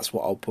 maybe that's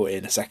what I'll put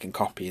in a second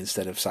copy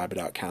instead of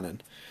Cyberdark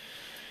Cannon.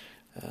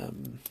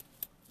 In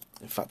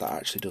fact, that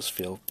actually does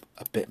feel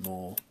a bit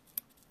more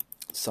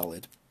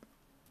solid.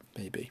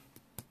 Maybe.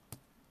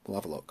 We'll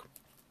have a look.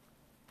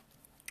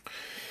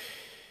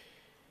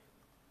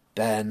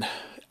 Then,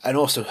 and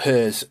also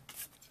Hers,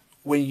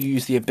 when you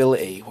use the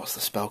ability, what's the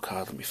spell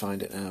card? Let me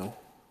find it now.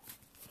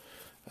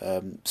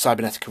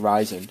 Cybernetic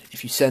Horizon.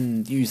 If you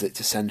use it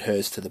to send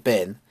Hers to the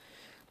bin,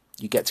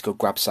 you get to go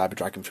grab Cyber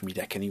Dragon from your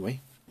deck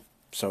anyway.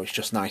 So it's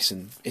just nice,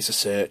 and it's a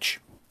search,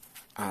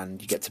 and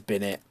you get to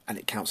bin it, and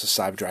it counts as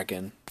Cyber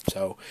Dragon.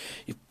 So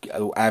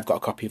I've got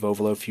a copy of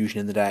Overload Fusion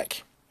in the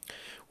deck.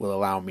 Will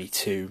allow me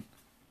to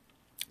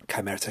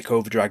Chimera take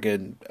over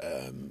Dragon.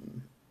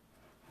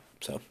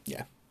 So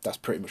yeah, that's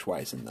pretty much why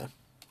it's in there.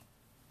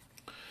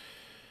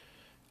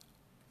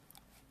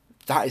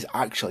 That is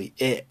actually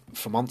it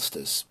for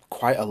monsters.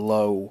 Quite a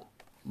low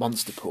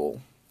monster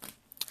pool.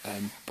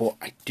 But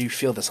I do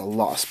feel there's a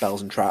lot of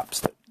spells and traps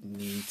that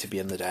need to be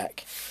in the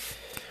deck.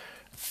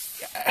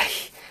 I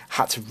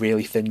had to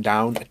really thin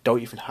down. I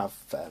don't even have...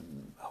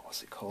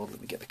 what's it called?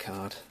 Let me get the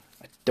card.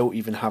 I don't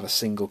even have a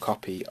single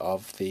copy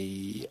of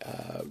the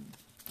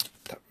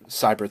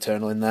Cyber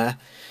Eternal in there.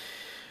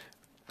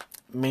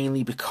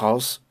 mainly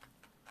because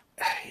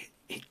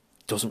it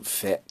doesn't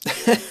fit.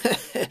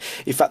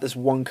 In fact, there's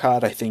one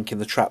card I think in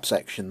the trap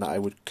section that I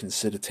would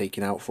consider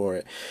taking out for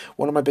it.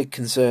 One of my big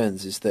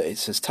concerns is that it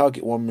says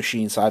target one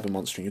machine cyber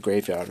monster in your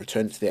graveyard,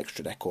 return it to the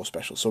extra deck or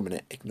special summon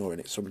it, ignoring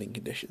its summoning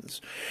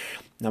conditions.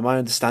 Now, my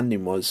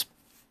understanding was,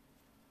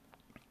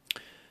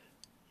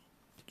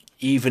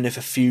 even if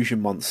a fusion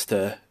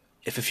monster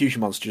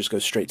just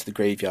goes straight to the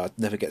graveyard,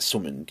 never gets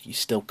summoned, you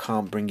still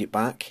can't bring it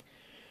back,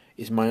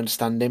 is my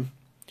understanding.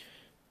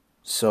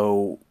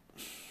 So,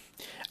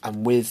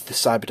 and with the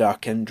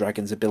Cyberdark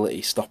End-Dragon's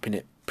ability stopping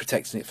it,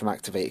 protecting it from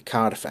activated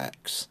card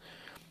effects,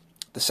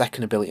 the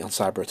second ability on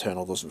Cyber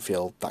Eternal doesn't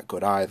feel that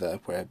good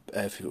either, where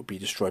if it would be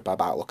destroyed by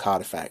battle or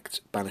card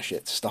effect, banish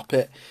it to stop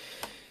it.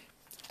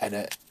 And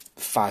at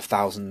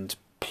 5,000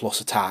 plus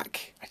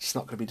attack, it's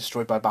not going to be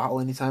destroyed by battle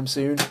anytime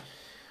soon.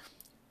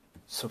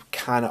 So I've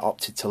kind of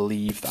opted to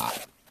leave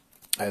that.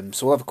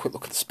 So we'll have a quick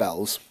look at the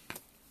spells.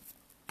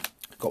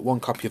 I've got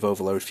 1 copy of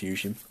Overload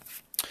Fusion,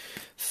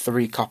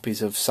 3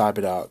 copies of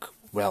Cyberdark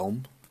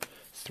Realm,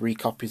 3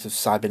 copies of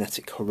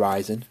Cybernetic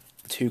Horizon,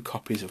 2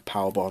 copies of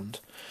Power Bond,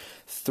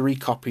 3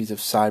 copies of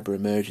Cyber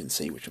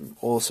Emergency, which I'm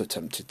also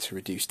tempted to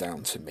reduce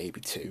down to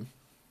maybe 2,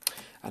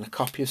 and a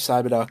copy of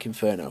Cyberdark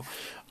Inferno.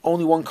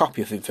 Only 1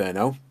 copy of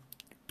Inferno,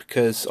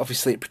 because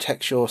obviously it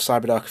protects your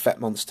Cyberdark effect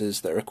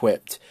monsters that are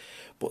equipped,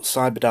 but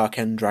Cyberdark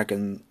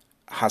End-Dragon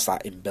has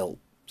that inbuilt,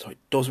 so it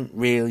doesn't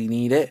really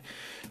need it.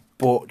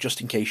 But just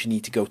in case you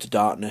need to go to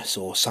Darkness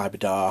or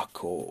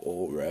Cyberdark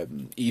or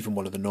even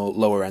one of the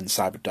lower end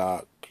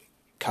Cyberdark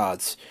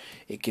cards,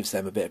 it gives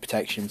them a bit of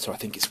protection, so I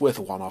think it's worth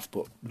a one-off,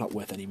 but not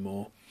worth any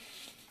more.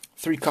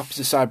 3 copies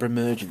of Cyber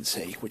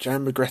Emergency, which I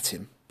am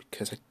regretting,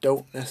 because I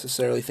don't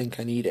necessarily think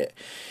I need it.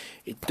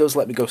 It does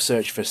let me go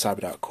search for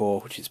Cyberdark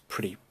Core, which is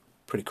pretty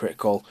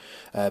critical.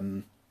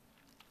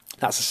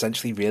 That's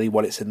essentially really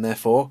what it's in there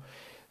for.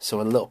 So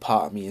a little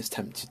part of me is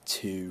tempted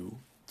to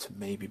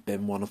maybe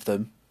bin one of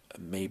them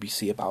and maybe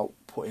see about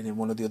putting in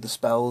one of the other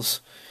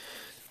spells.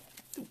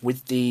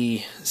 With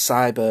the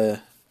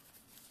cyber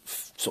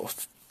sort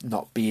of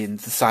not being,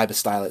 the cyber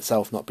style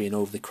itself not being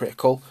overly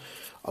critical,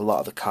 a lot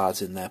of the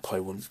cards in there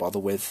probably wouldn't bother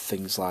with.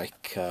 Things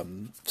like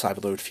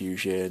Cyberload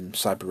Fusion,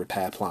 Cyber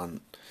Repair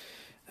Plant,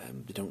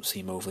 they don't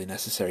seem overly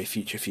necessary.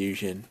 Future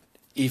Fusion,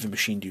 even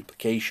Machine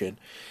Duplication,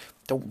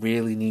 don't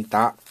really need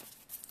that.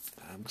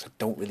 Because I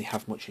don't really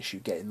have much issue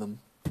getting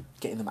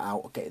them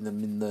out or getting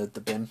them in the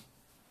bin,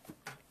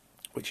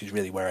 which is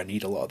really where I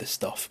need a lot of this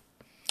stuff.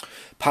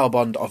 Power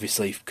Bond,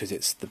 obviously, because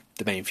it's the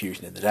main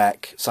fusion in the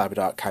deck.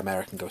 Cyberdark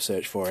Chimera can go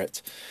search for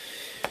it.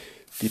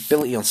 The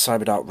ability on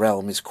Cyberdark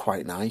Realm is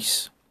quite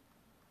nice.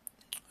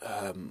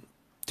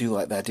 Do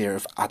like the idea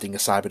of adding a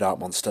Cyberdark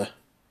monster,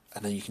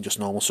 and then you can just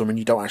normal summon.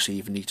 You don't actually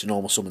even need to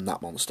normal summon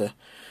that monster.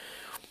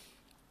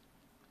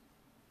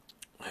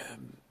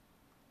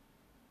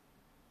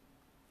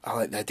 I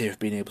like the idea of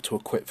being able to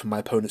equip from my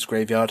opponent's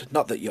graveyard.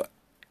 Not that you're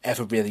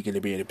ever really going to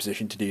be in a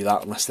position to do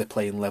that unless they're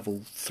playing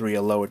level 3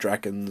 or lower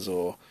dragons,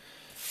 or...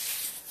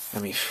 I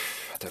mean,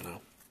 I don't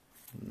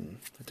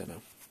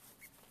know.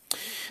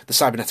 The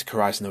Cybernetic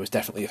Horizon, though, is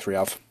definitely a 3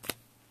 of.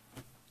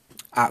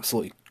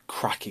 Absolutely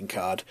cracking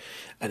card.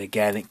 And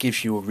again, it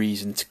gives you a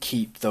reason to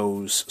keep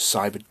those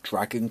Cyber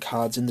Dragon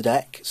cards in the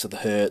deck. So the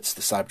Hertz,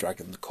 the Cyber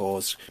Dragon, the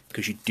Cause,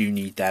 because you do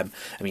need them.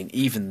 I mean,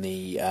 even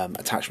the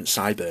attachment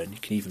Cyburn, you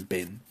can even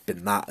bin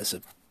that as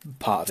a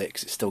part of it,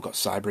 because it's still got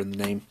Cyber in the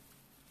name.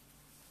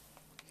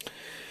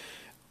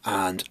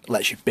 And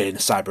lets you bin a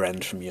Cyber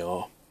End from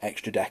your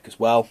extra deck as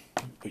well,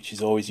 which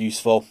is always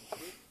useful.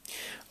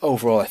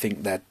 Overall, I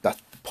think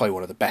that's probably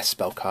one of the best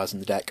spell cards in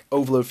the deck.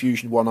 Overload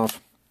Fusion, one of.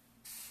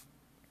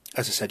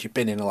 As I said, you're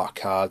binning a lot of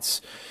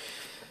cards.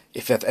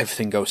 If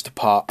everything goes to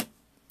pot,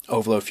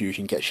 Overload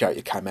Fusion gets you out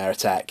your Chimera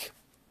tech.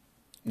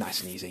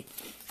 Nice and easy.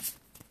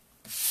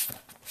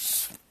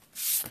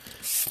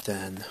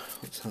 Then,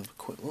 let's have a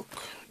quick look.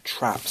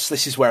 Traps.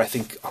 This is where I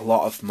think a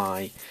lot of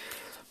my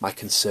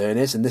concern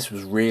is, and this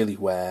was really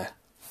where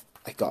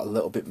I got a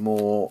little bit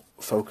more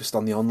focused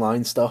on the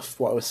online stuff,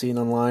 what I was seeing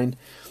online.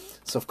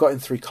 So I've got in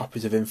 3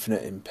 copies of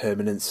Infinite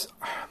Impermanence.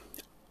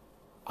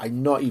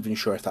 I'm not even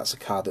sure if that's a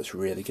card that's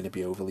really going to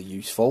be overly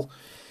useful,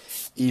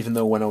 even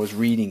though when I was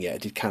reading it I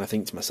did kind of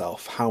think to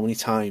myself, how many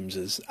times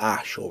has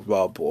Ash or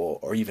Rob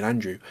or even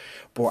Andrew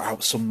brought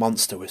out some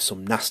monster with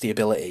some nasty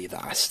ability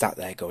that I sat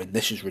there going,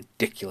 this is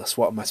ridiculous,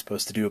 what am I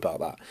supposed to do about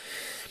that?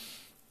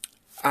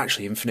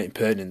 Actually, Infinite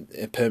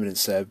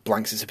Impermanence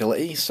blanks its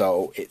ability,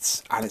 so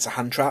it's a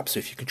hand trap, so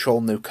if you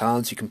control no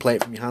cards you can play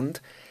it from your hand,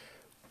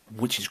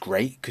 which is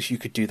great, because you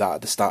could do that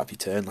at the start of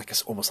your turn,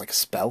 almost like a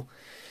spell.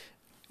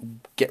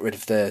 Get rid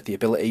of the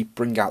ability,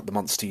 bring out the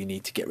monster you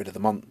need to get rid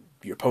of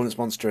your opponent's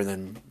monster, and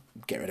then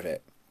get rid of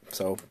it.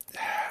 So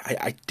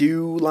I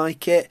do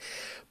like it,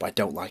 but I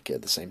don't like it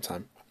at the same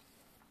time.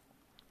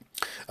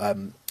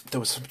 There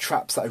were some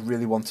traps that I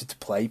really wanted to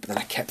play, but then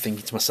I kept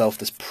thinking to myself,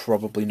 there's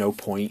probably no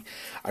point.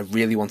 I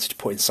really wanted to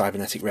put in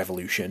Cybernetic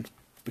Revolution,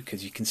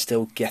 because you can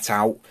still get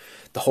out.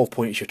 The whole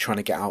point is you're trying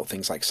to get out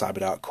things like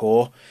Cyberdark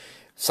Core.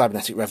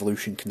 Cybernetic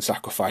Revolution can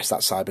sacrifice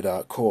that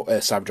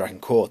Cyber Dragon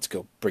core to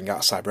go bring out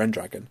a Cyber End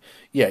Dragon.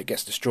 Yeah, it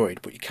gets destroyed,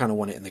 but you kind of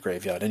want it in the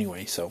graveyard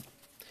anyway, so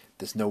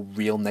there's no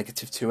real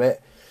negative to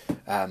it.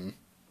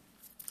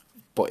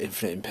 But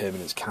Infinite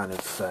Impermanence kind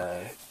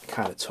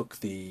of took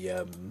the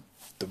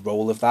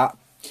role of that.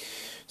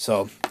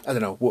 So I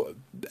don't know.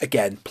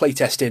 Again,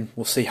 playtesting.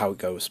 We'll see how it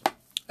goes.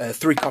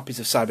 3 copies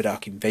of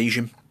Cyberdark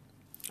Invasion.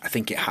 I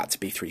think it had to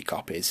be 3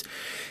 copies.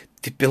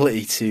 The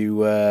ability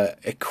to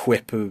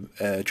equip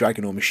a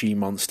dragon or machine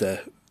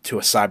monster to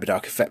a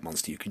Cyberdark effect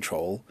monster you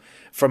control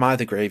from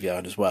either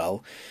graveyard as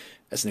well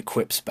as an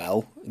equip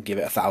spell and give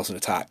it 1,000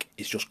 attack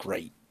is just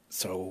great.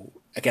 So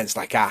against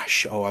like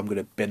Ash, I'm going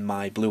to bin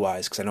my Blue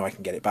Eyes because I know I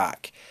can get it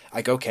back.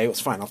 I go, okay, it's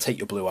fine, I'll take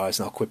your Blue Eyes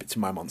and I'll equip it to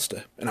my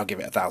monster and I'll give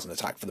it 1,000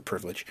 attack for the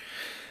privilege.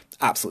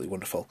 Absolutely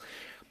wonderful.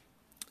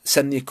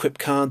 Send the equip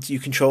cards you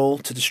control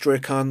to destroy a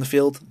card in the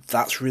field.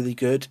 That's really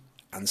good.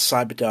 And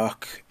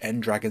Cyberdark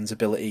End Dragon's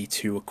ability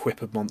to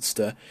equip a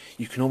monster,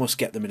 you can almost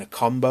get them in a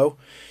combo.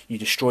 You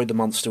destroy the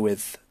monster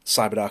with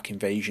Cyberdark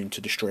Invasion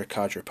to destroy a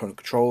card your opponent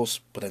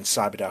controls, but then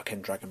Cyberdark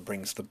End Dragon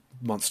brings the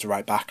monster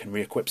right back and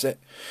re-equips it.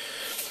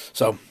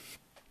 So,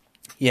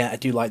 yeah, I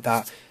do like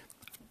that.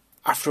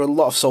 After a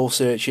lot of soul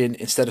searching,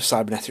 instead of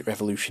Cybernetic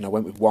Revolution, I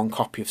went with 1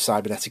 copy of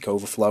Cybernetic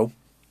Overflow.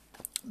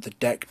 The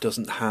deck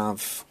doesn't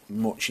have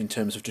much in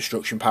terms of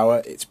destruction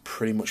power. It's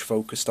pretty much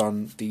focused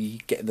on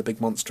getting the big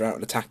monster out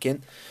and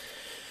attacking.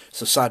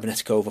 So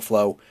Cybernetic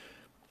Overflow,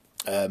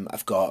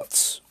 I've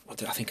got,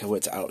 I think I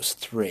worked it out as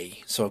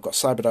 3. So I've got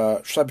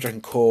Cyber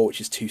Dragon Core,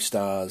 which is 2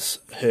 stars,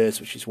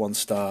 Hers, which is 1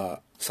 star,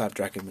 Cyber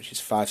Dragon, which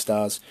is 5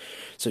 stars.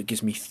 So it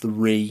gives me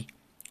 3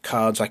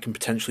 cards I can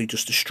potentially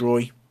just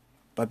destroy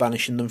by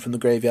banishing them from the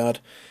graveyard.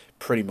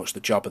 Pretty much the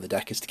job of the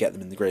deck is to get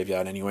them in the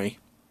graveyard anyway,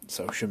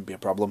 so it shouldn't be a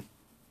problem.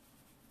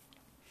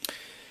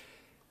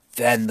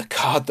 Then the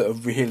card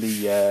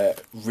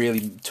that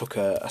really took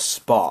a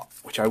spot,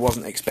 which I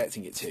wasn't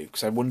expecting it to,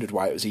 because I wondered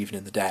why it was even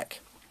in the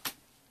deck.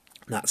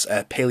 That's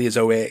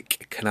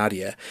Paleozoic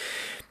Canadia.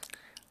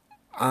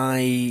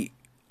 I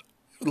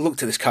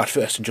looked at this card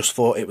first and just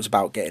thought it was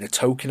about getting a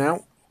token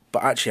out,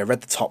 but actually I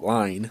read the top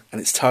line, and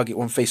it's target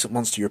 1 face-up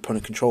monster your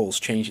opponent controls,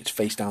 change its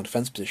face-down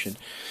defense position.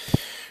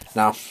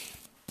 Now,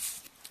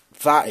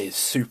 that is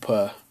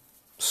super,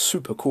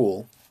 super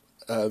cool,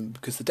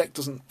 because the deck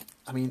doesn't...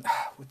 I mean,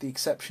 with the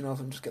exception of...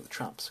 Let me just get the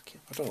traps.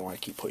 I don't know why I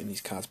keep putting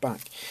these cards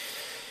back.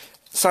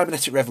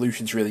 Cybernetic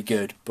Revolution's really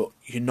good, but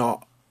you're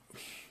not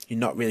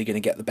really going to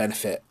get the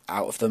benefit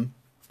out of them,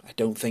 I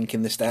don't think,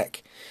 in this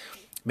deck.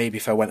 Maybe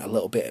if I went a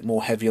little bit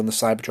more heavy on the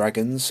Cyber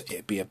Dragons,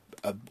 it'd be a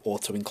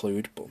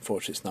auto-include, but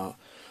unfortunately it's not.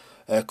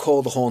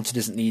 Call the Haunted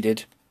isn't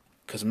needed,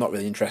 because I'm not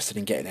really interested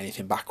in getting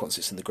anything back once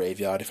it's in the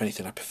graveyard. If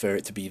anything, I prefer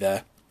it to be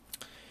there.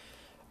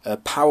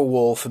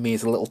 Powerwall for me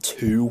is a little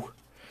too...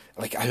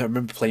 Like, I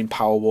remember playing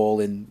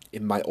Powerwall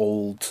in my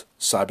old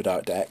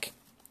Cyberdark deck,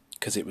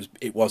 because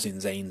it was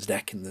in Zane's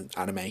deck in the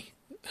anime,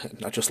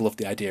 and I just loved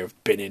the idea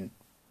of binning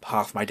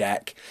half my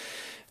deck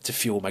to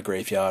fuel my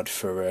graveyard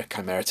for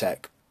Chimera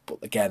Tech. But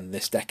again,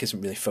 this deck isn't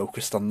really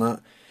focused on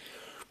that,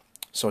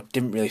 so I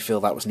didn't really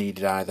feel that was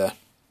needed either.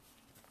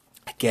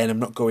 Again, I'm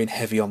not going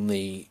heavy on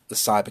the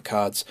cyber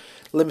cards.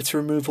 Limiter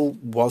removal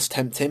was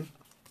tempting,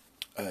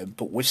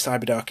 but with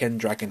Cyberdark End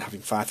Dragon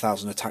having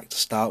 5,000 attack to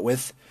start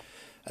with,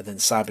 and then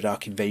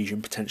Cyberdark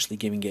Invasion potentially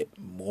giving it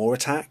more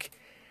attack,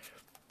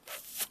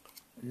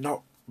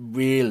 not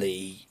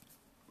really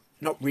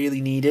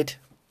needed.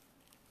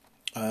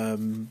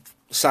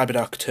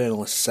 Cyberdark Eternal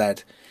has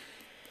said,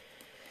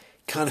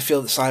 kind of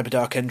feel that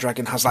Cyberdark End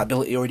Dragon has that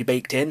ability already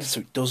baked in,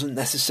 so it doesn't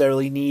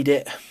necessarily need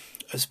it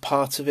as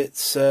part of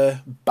its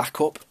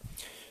backup.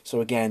 So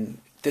again,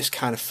 this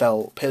kind of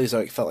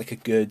Paleozoic felt like a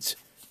good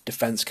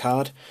defense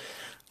card,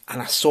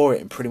 and I saw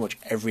it in pretty much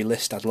every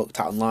list I'd looked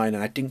at online,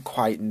 and I didn't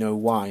quite know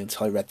why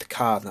until I read the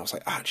card, and I was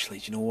like, actually,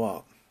 do you know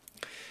what?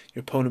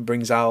 Your opponent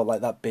brings out like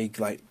that big,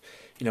 like,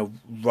 you know,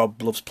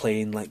 Rob loves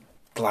playing like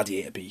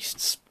gladiator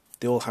beasts.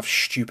 They all have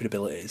stupid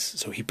abilities,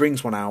 so he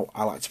brings one out,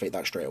 I'll activate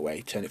that straight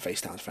away, turn it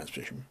face down defense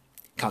position.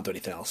 Can't do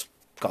anything else.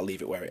 Got to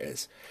leave it where it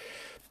is.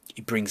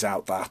 He brings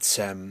out that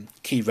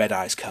key Red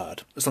Eyes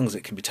card. As long as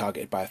it can be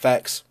targeted by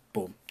effects,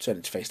 boom, turn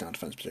it to face down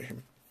defense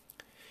position.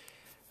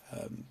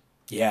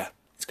 Yeah,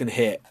 it's going to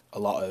hit a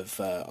lot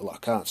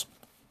of cards.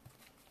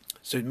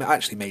 So it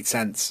actually made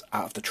sense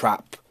out of the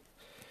trap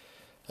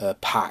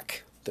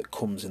pack that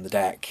comes in the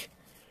deck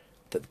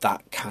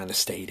that kind of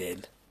stayed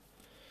in.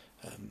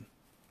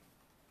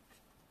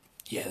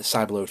 Yeah, the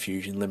Cyberload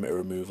Fusion, Limiter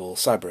Removal,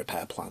 Cyber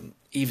Repair Plant,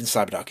 even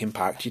Cyberdark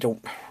Impact, you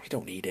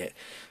don't need it.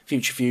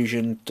 Future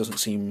Fusion doesn't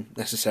seem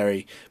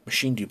necessary.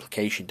 Machine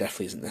Duplication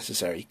definitely isn't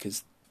necessary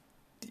because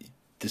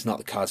there's not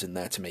the cards in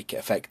there to make it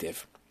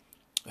effective.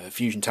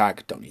 Fusion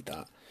Tag, don't need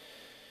that.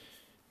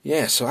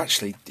 Yeah, so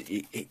actually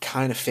it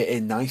kind of fit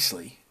in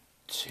nicely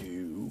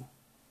to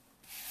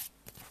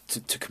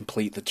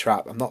complete the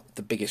trap. I'm not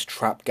the biggest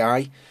trap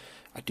guy.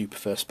 I do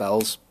prefer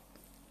spells.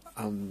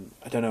 I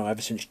don't know,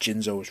 ever since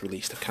Jinzo was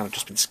released, I've kind of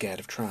just been scared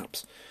of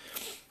traps.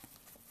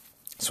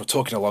 So we're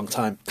talking a long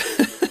time.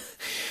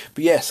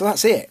 But yeah, so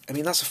that's it. I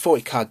mean, that's a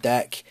 40 card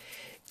deck.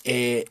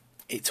 It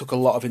took a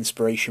lot of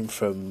inspiration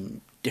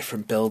from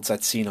different builds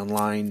I'd seen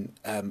online.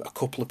 A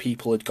couple of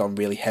people had gone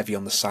really heavy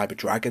on the Cyber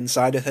Dragon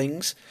side of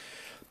things,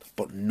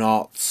 but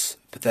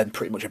then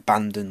pretty much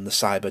abandoned the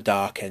Cyber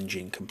Dark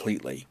engine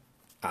completely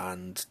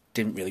and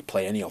didn't really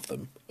play any of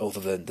them other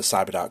than the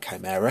Cyber Dark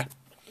Chimera.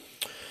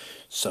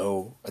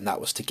 So, and that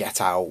was to get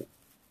out,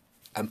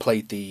 and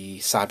played the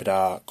Cyber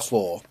Dark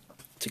Claw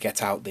to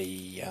get out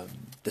the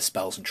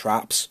spells and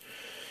traps.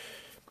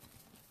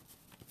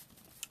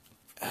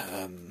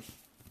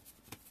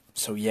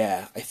 So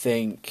yeah, I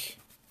think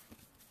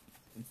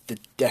the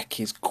deck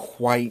is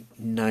quite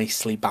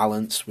nicely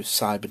balanced with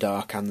Cyber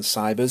Dark and the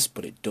Cybers,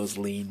 but it does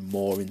lean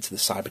more into the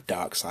Cyber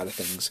Dark side of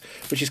things,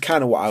 which is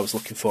kind of what I was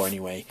looking for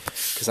anyway,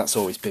 because that's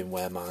always been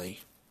where my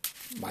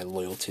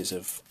loyalties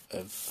of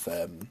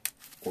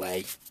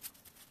lay.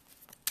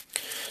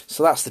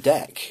 So that's the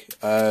deck.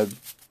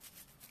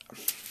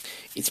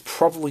 It's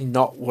probably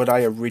not what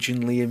I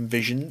originally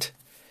envisioned.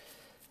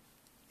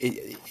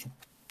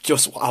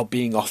 Just while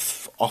being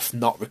off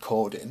not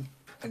recording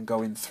and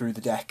going through the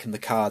deck and the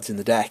cards in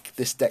the deck,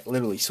 this deck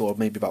literally saw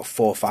maybe about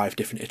 4 or 5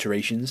 different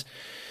iterations,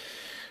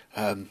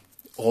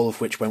 all of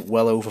which went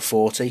well over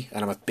 40,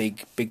 and I'm a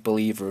big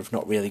believer of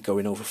not really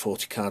going over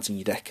 40 cards in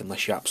your deck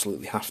unless you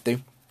absolutely have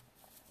to.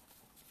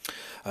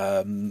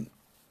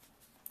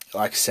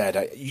 Like I said,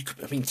 I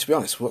mean, to be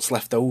honest, what's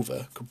left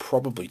over could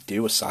probably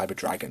do a Cyber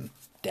Dragon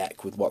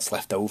deck with what's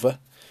left over,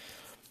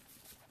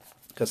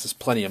 because there's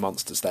plenty of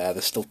monsters there.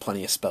 There's still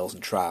plenty of spells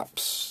and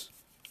traps.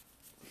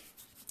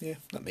 Yeah,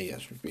 that may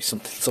be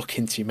something to look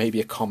into. Maybe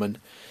a common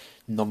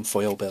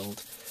non-foil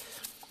build.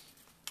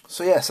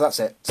 So yeah, so that's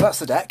it. So that's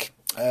the deck.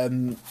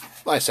 Like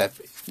I said,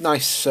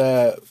 nice.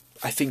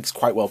 I think it's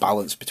quite well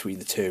balanced between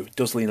the two. It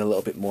does lean a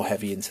little bit more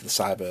heavy into the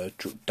Cyber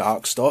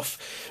Dark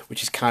stuff,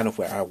 which is kind of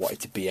where I wanted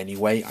to be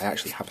anyway. I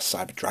actually have a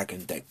Cyber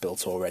Dragon deck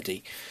built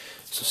already,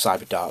 so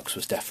Cyber Darks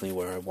was definitely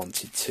where I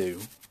wanted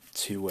to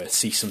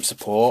see some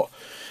support.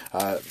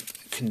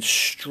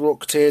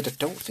 Constructed, I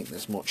don't think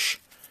there's much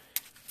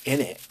in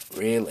it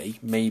really.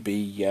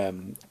 Maybe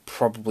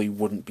probably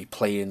wouldn't be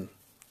playing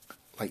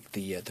like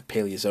the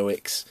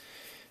Paleozoics.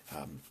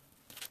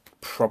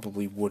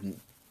 Probably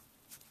wouldn't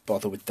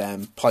bother with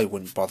them. Probably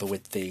wouldn't bother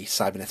with the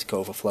Cybernetic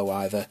Overflow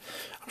either.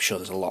 I'm sure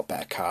there's a lot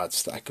better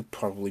cards that I could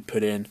probably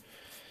put in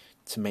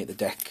to make the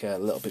deck a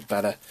little bit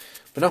better.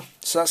 But no,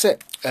 so that's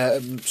it.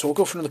 So we'll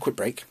go for another quick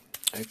break.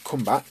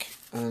 Come back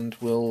and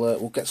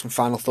we'll get some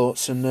final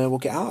thoughts and we'll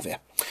get out of here.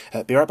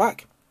 Be right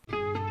back.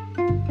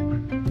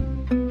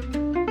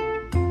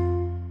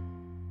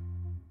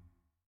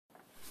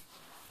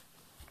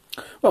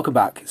 Welcome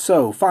back.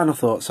 So, final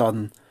thoughts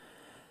on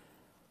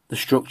the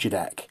structure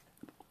deck.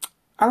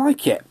 I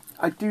like it.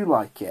 I do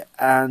like it.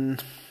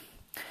 And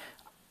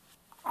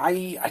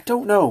I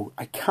don't know.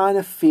 I kind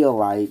of feel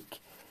like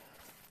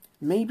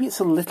maybe it's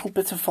a little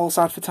bit of false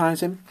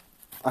advertising.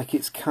 Like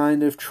it's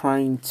kind of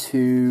trying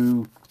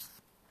to...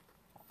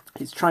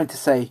 It's trying to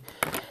say,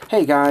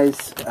 hey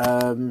guys,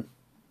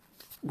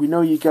 we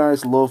know you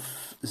guys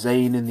love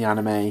Zane in the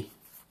anime.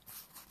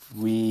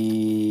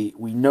 We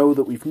know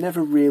that we've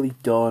never really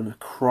done a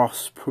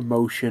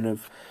cross-promotion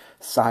of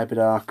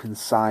Cyberdark and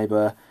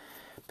Cyber.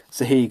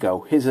 So here you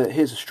go. Here's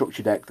a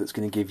structure deck that's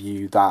going to give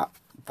you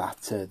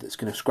that's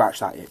going to scratch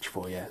that itch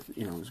for you.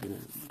 You know, it's going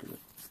to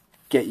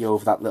get you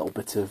over that little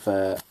bit of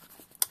that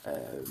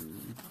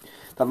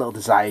little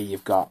desire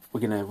you've got. We're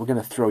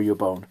gonna throw you a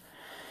bone.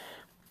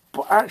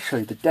 But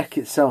actually, the deck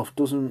itself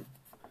doesn't.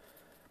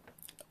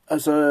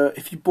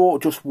 If you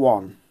bought just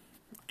one,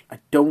 I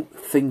don't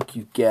think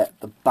you get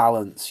the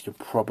balance you're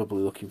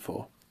probably looking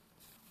for.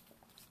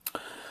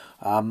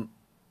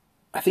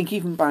 I think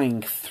even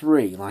buying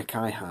 3, like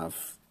I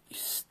have, you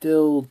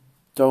still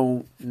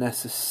don't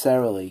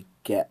necessarily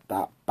get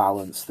that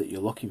balance that you're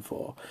looking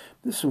for.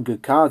 There's some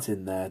good cards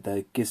in there.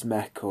 The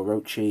Gizmek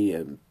Orochi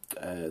and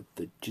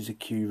the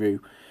Jizukuru.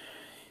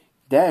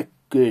 They're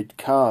good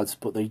cards,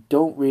 but they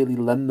don't really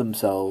lend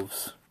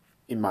themselves,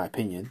 in my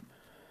opinion,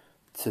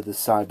 to the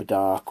Cyber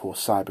Dark or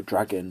Cyber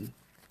Dragon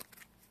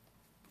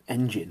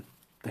engine.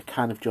 They're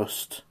kind of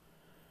just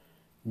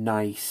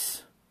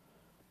nice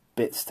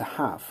bits to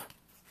have.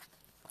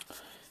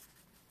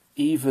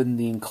 Even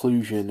the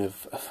inclusion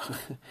of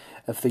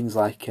things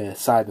like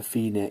Cyber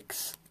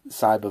Phoenix,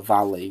 Cyber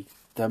Valley,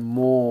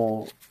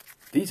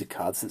 these are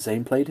cards that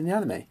Zane played in the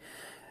anime.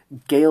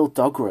 Gale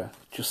Dogra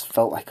just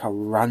felt like a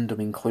random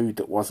include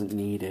that wasn't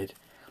needed.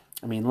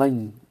 I mean,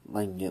 Ling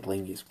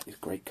is a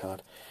great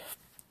card.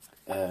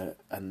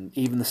 And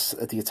even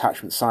the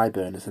attachment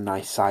Cyburn as a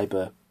nice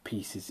cyber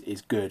piece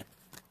is good.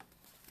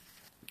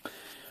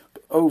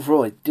 But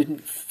overall, it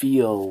didn't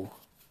feel...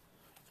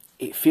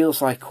 It feels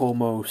like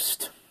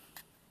almost...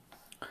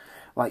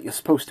 like you're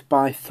supposed to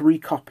buy 3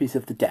 copies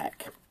of the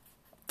deck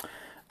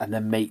and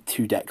then make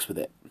 2 decks with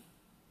it.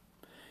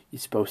 You're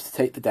supposed to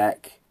take the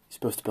deck, you're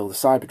supposed to build a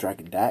Cyber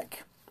Dragon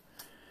deck,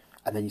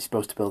 and then you're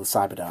supposed to build a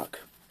Cyber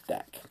Dark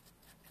deck.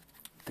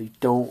 They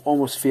don't,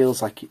 almost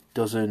feels like it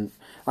doesn't,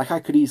 like I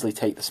could easily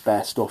take the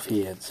spare stuff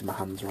here that's in my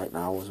hands right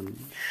now as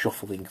I'm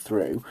shuffling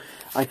through.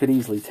 I could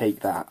easily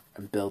take that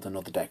and build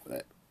another deck with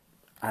it.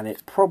 And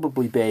it'd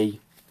probably be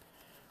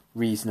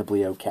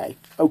reasonably okay.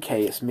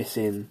 Okay, it's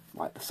missing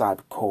like the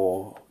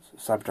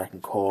Cyber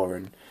Dragon Core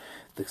and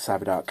the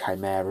Cyberdark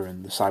Chimera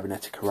and the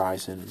Cybernetic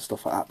Horizon and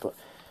stuff like that, but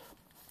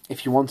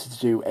if you wanted to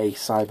do a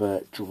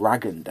Cyber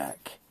Dragon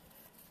deck,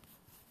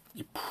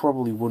 you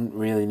probably wouldn't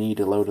really need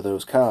a load of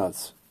those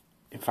cards.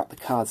 In fact, the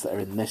cards that are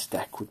in this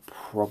deck would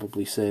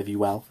probably serve you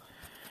well.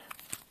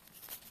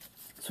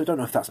 So I don't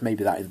know if that's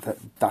maybe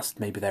that's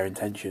maybe their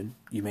intention.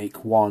 You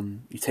make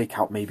one, you take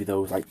out maybe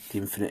those like the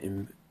Infinite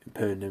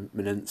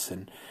Impermanence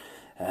and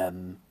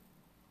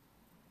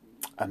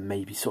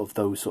maybe sort of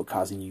those sort of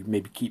cards, and you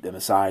maybe keep them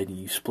aside and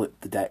you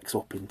split the decks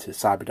up into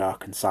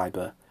Cyberdark and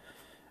Cyber,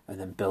 and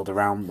then build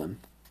around them.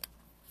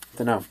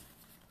 Don't know.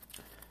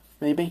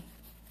 Maybe.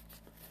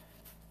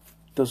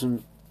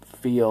 Doesn't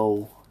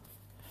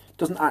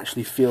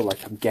actually feel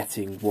like I'm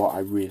getting what I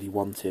really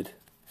wanted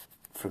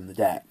from the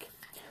deck.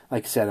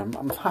 Like I said,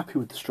 I'm happy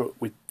with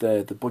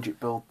the budget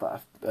build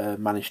that I've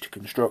managed to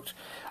construct.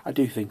 I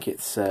do think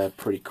it's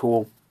pretty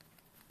cool.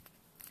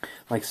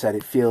 Like I said,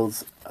 it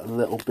feels a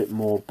little bit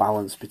more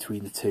balanced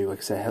between the two. Like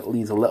I said, it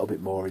leans a little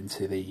bit more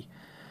into the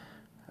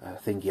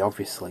thingy,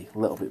 obviously, a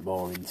little bit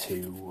more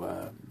into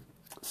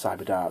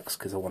Cyberdarks,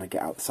 because I want to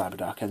get out the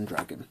Cyberdark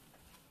Endragon.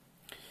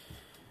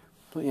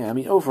 But yeah, I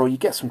mean, overall, you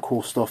get some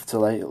cool stuff to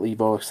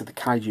leave over. So the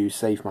Kaiju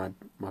saved my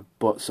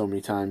butt so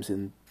many times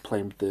in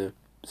playing with the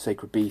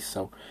Sacred Beast,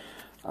 so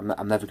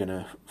I'm never going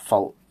to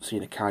fault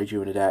seeing a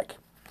Kaiju in a deck.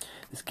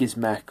 There's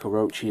Gizmek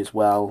Orochi as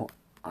well.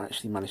 I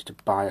actually managed to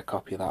buy a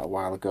copy of that a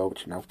while ago,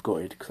 which I'm now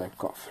gutted because I've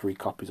got 3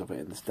 copies of it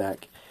in this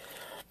deck.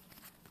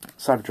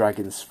 Cyber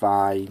Dragon's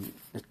fine.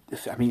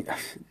 I mean,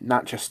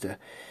 Natchester,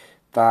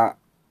 that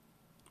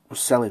was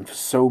selling for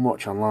so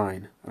much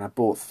online, and I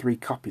bought 3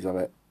 copies of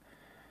it,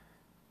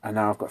 and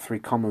now I've got 3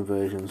 common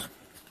versions.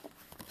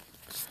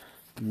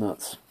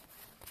 Nuts.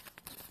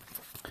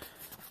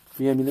 But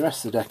yeah, I mean, the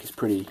rest of the deck is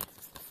pretty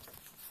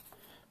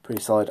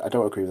solid. I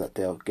don't agree with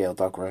that Gale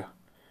Dogra.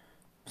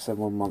 Send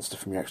 1 monster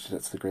from your extra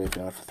deck to the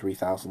graveyard for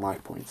 3,000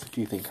 life points. If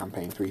you think I'm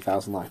paying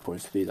 3,000 life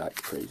points to do that,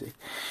 you're crazy.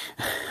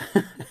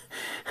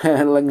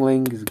 Ling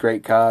Ling is a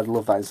great card.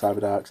 Love that in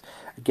Cyberdarks.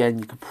 Again,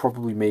 you could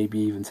probably maybe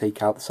even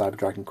take out the Cyber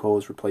Dragon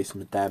Cores, replace them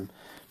with them,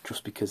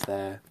 just because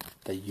they're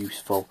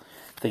useful.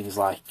 Things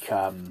like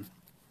you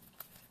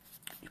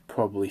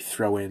probably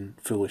throw in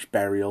Foolish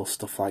Burial,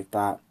 stuff like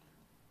that.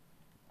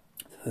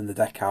 Thin the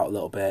deck out a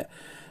little bit.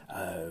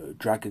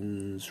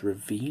 Dragon's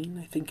Ravine,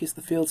 I think, is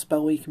the field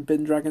spell where you can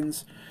bin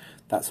dragons.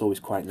 That's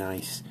always quite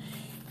nice.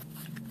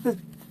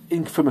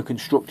 From a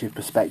constructive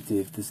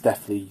perspective, there's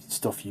definitely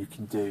stuff you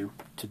can do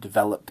to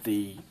develop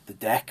the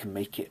deck and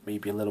make it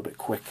maybe a little bit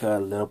quicker, a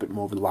little bit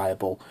more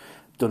reliable.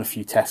 Done a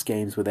few test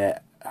games with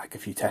it, like a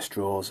few test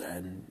draws,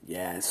 and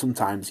yeah,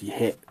 sometimes you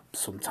hit,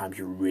 sometimes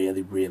you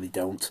really, really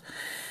don't.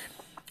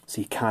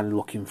 So you're kind of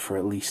looking for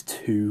at least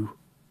 2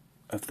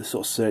 of the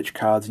sort of search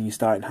cards in your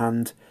starting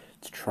hand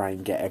to try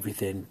and get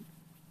everything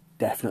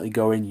definitely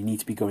going. You need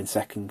to be going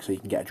second so you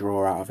can get a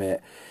draw out of it.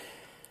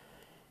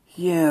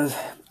 Yeah,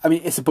 I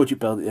mean, it's a budget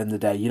build at the end of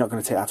the day. You're not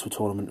going to take that to a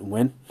tournament and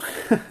win.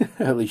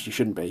 At least you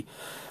shouldn't be.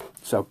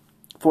 So,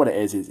 for what it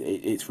is,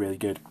 it's really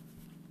good.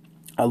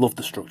 I love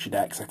the structure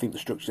decks. I think the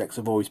structure decks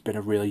have always been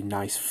a really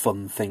nice,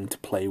 fun thing to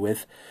play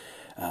with.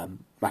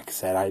 Like I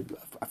said,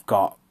 I've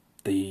got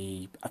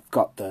the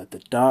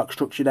dark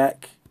structure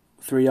deck,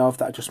 3 of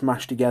that I just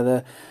mashed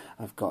together.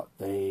 I've got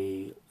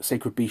the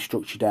Sacred Beast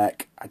structure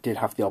deck. I did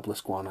have the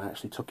Obelisk one. I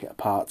actually took it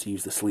apart to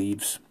use the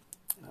sleeves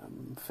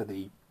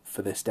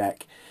for this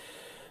deck.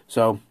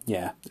 So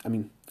yeah, I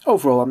mean,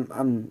 overall,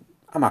 I'm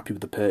happy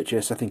with the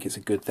purchase. I think it's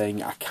a good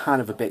thing. I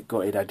kind of a bit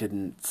gutted I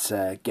didn't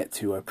get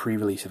to a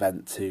pre-release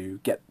event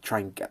to try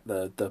and get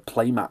the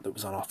playmat that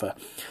was on offer.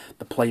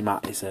 The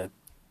playmat is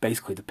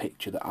basically the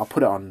picture that I'll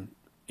put it on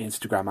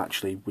Instagram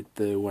actually with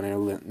when I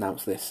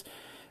announce this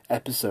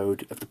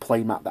episode of the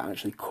playmat that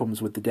actually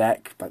comes with the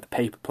deck, like the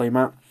paper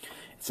playmat.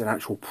 It's an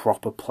actual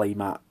proper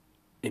playmat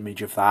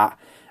image of that,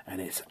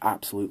 and it's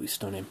absolutely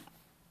stunning.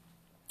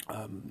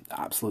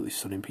 Absolutely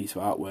stunning piece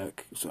of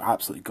artwork. So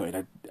absolutely good.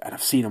 And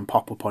I've seen them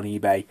pop up on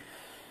eBay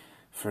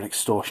for an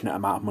extortionate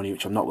amount of money,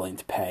 which I'm not willing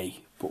to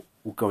pay. But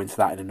we'll go into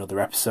that in another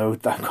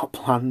episode that I've got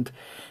planned,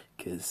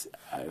 because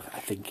I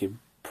think it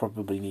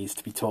probably needs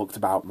to be talked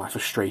about. My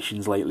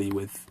frustrations lately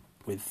with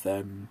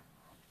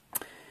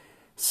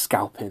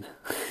scalping.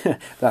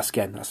 That's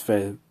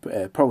for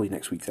probably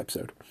next week's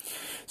episode.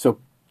 So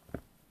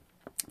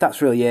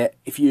that's really it.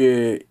 If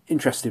you're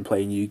interested in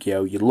playing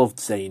Yu-Gi-Oh!, you loved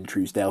Zane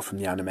Truesdale from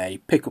the anime,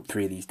 pick up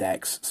 3 of these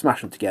decks,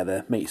 smash them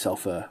together, make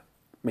yourself a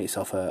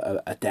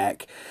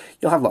deck.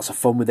 You'll have lots of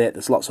fun with it.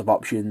 There's lots of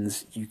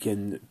options. You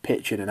can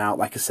pitch in and out.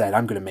 Like I said,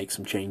 I'm going to make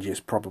some changes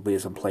probably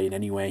as I'm playing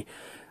anyway.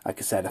 Like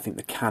I said, I think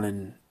the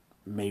Cannon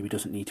maybe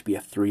doesn't need to be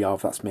a 3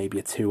 of, that's maybe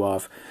a 2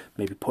 of,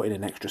 maybe put in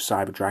an extra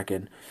Cyber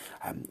Dragon,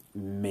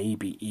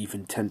 maybe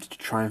even tempted to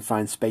try and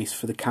find space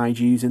for the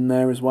Kaijus in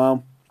there as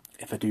well.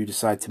 If I do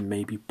decide to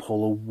maybe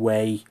pull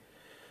away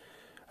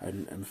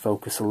and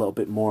focus a little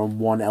bit more on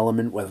one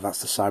element, whether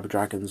that's the Cyber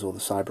Dragons or the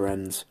Cyber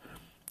Ends,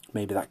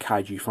 maybe that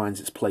Kaiju finds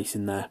its place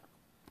in there.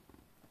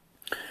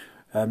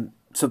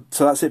 So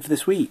that's it for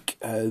this week.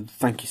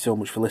 Thank you so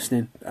much for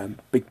listening.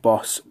 Big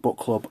Boss Book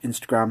Club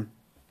Instagram,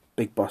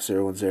 Big Boss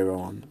 010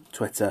 on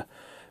Twitter,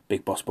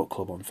 Big Boss Book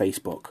Club on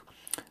Facebook.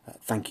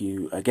 Thank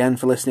you again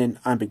for listening.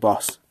 I'm Big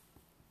Boss.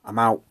 I'm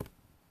out.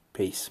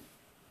 Peace.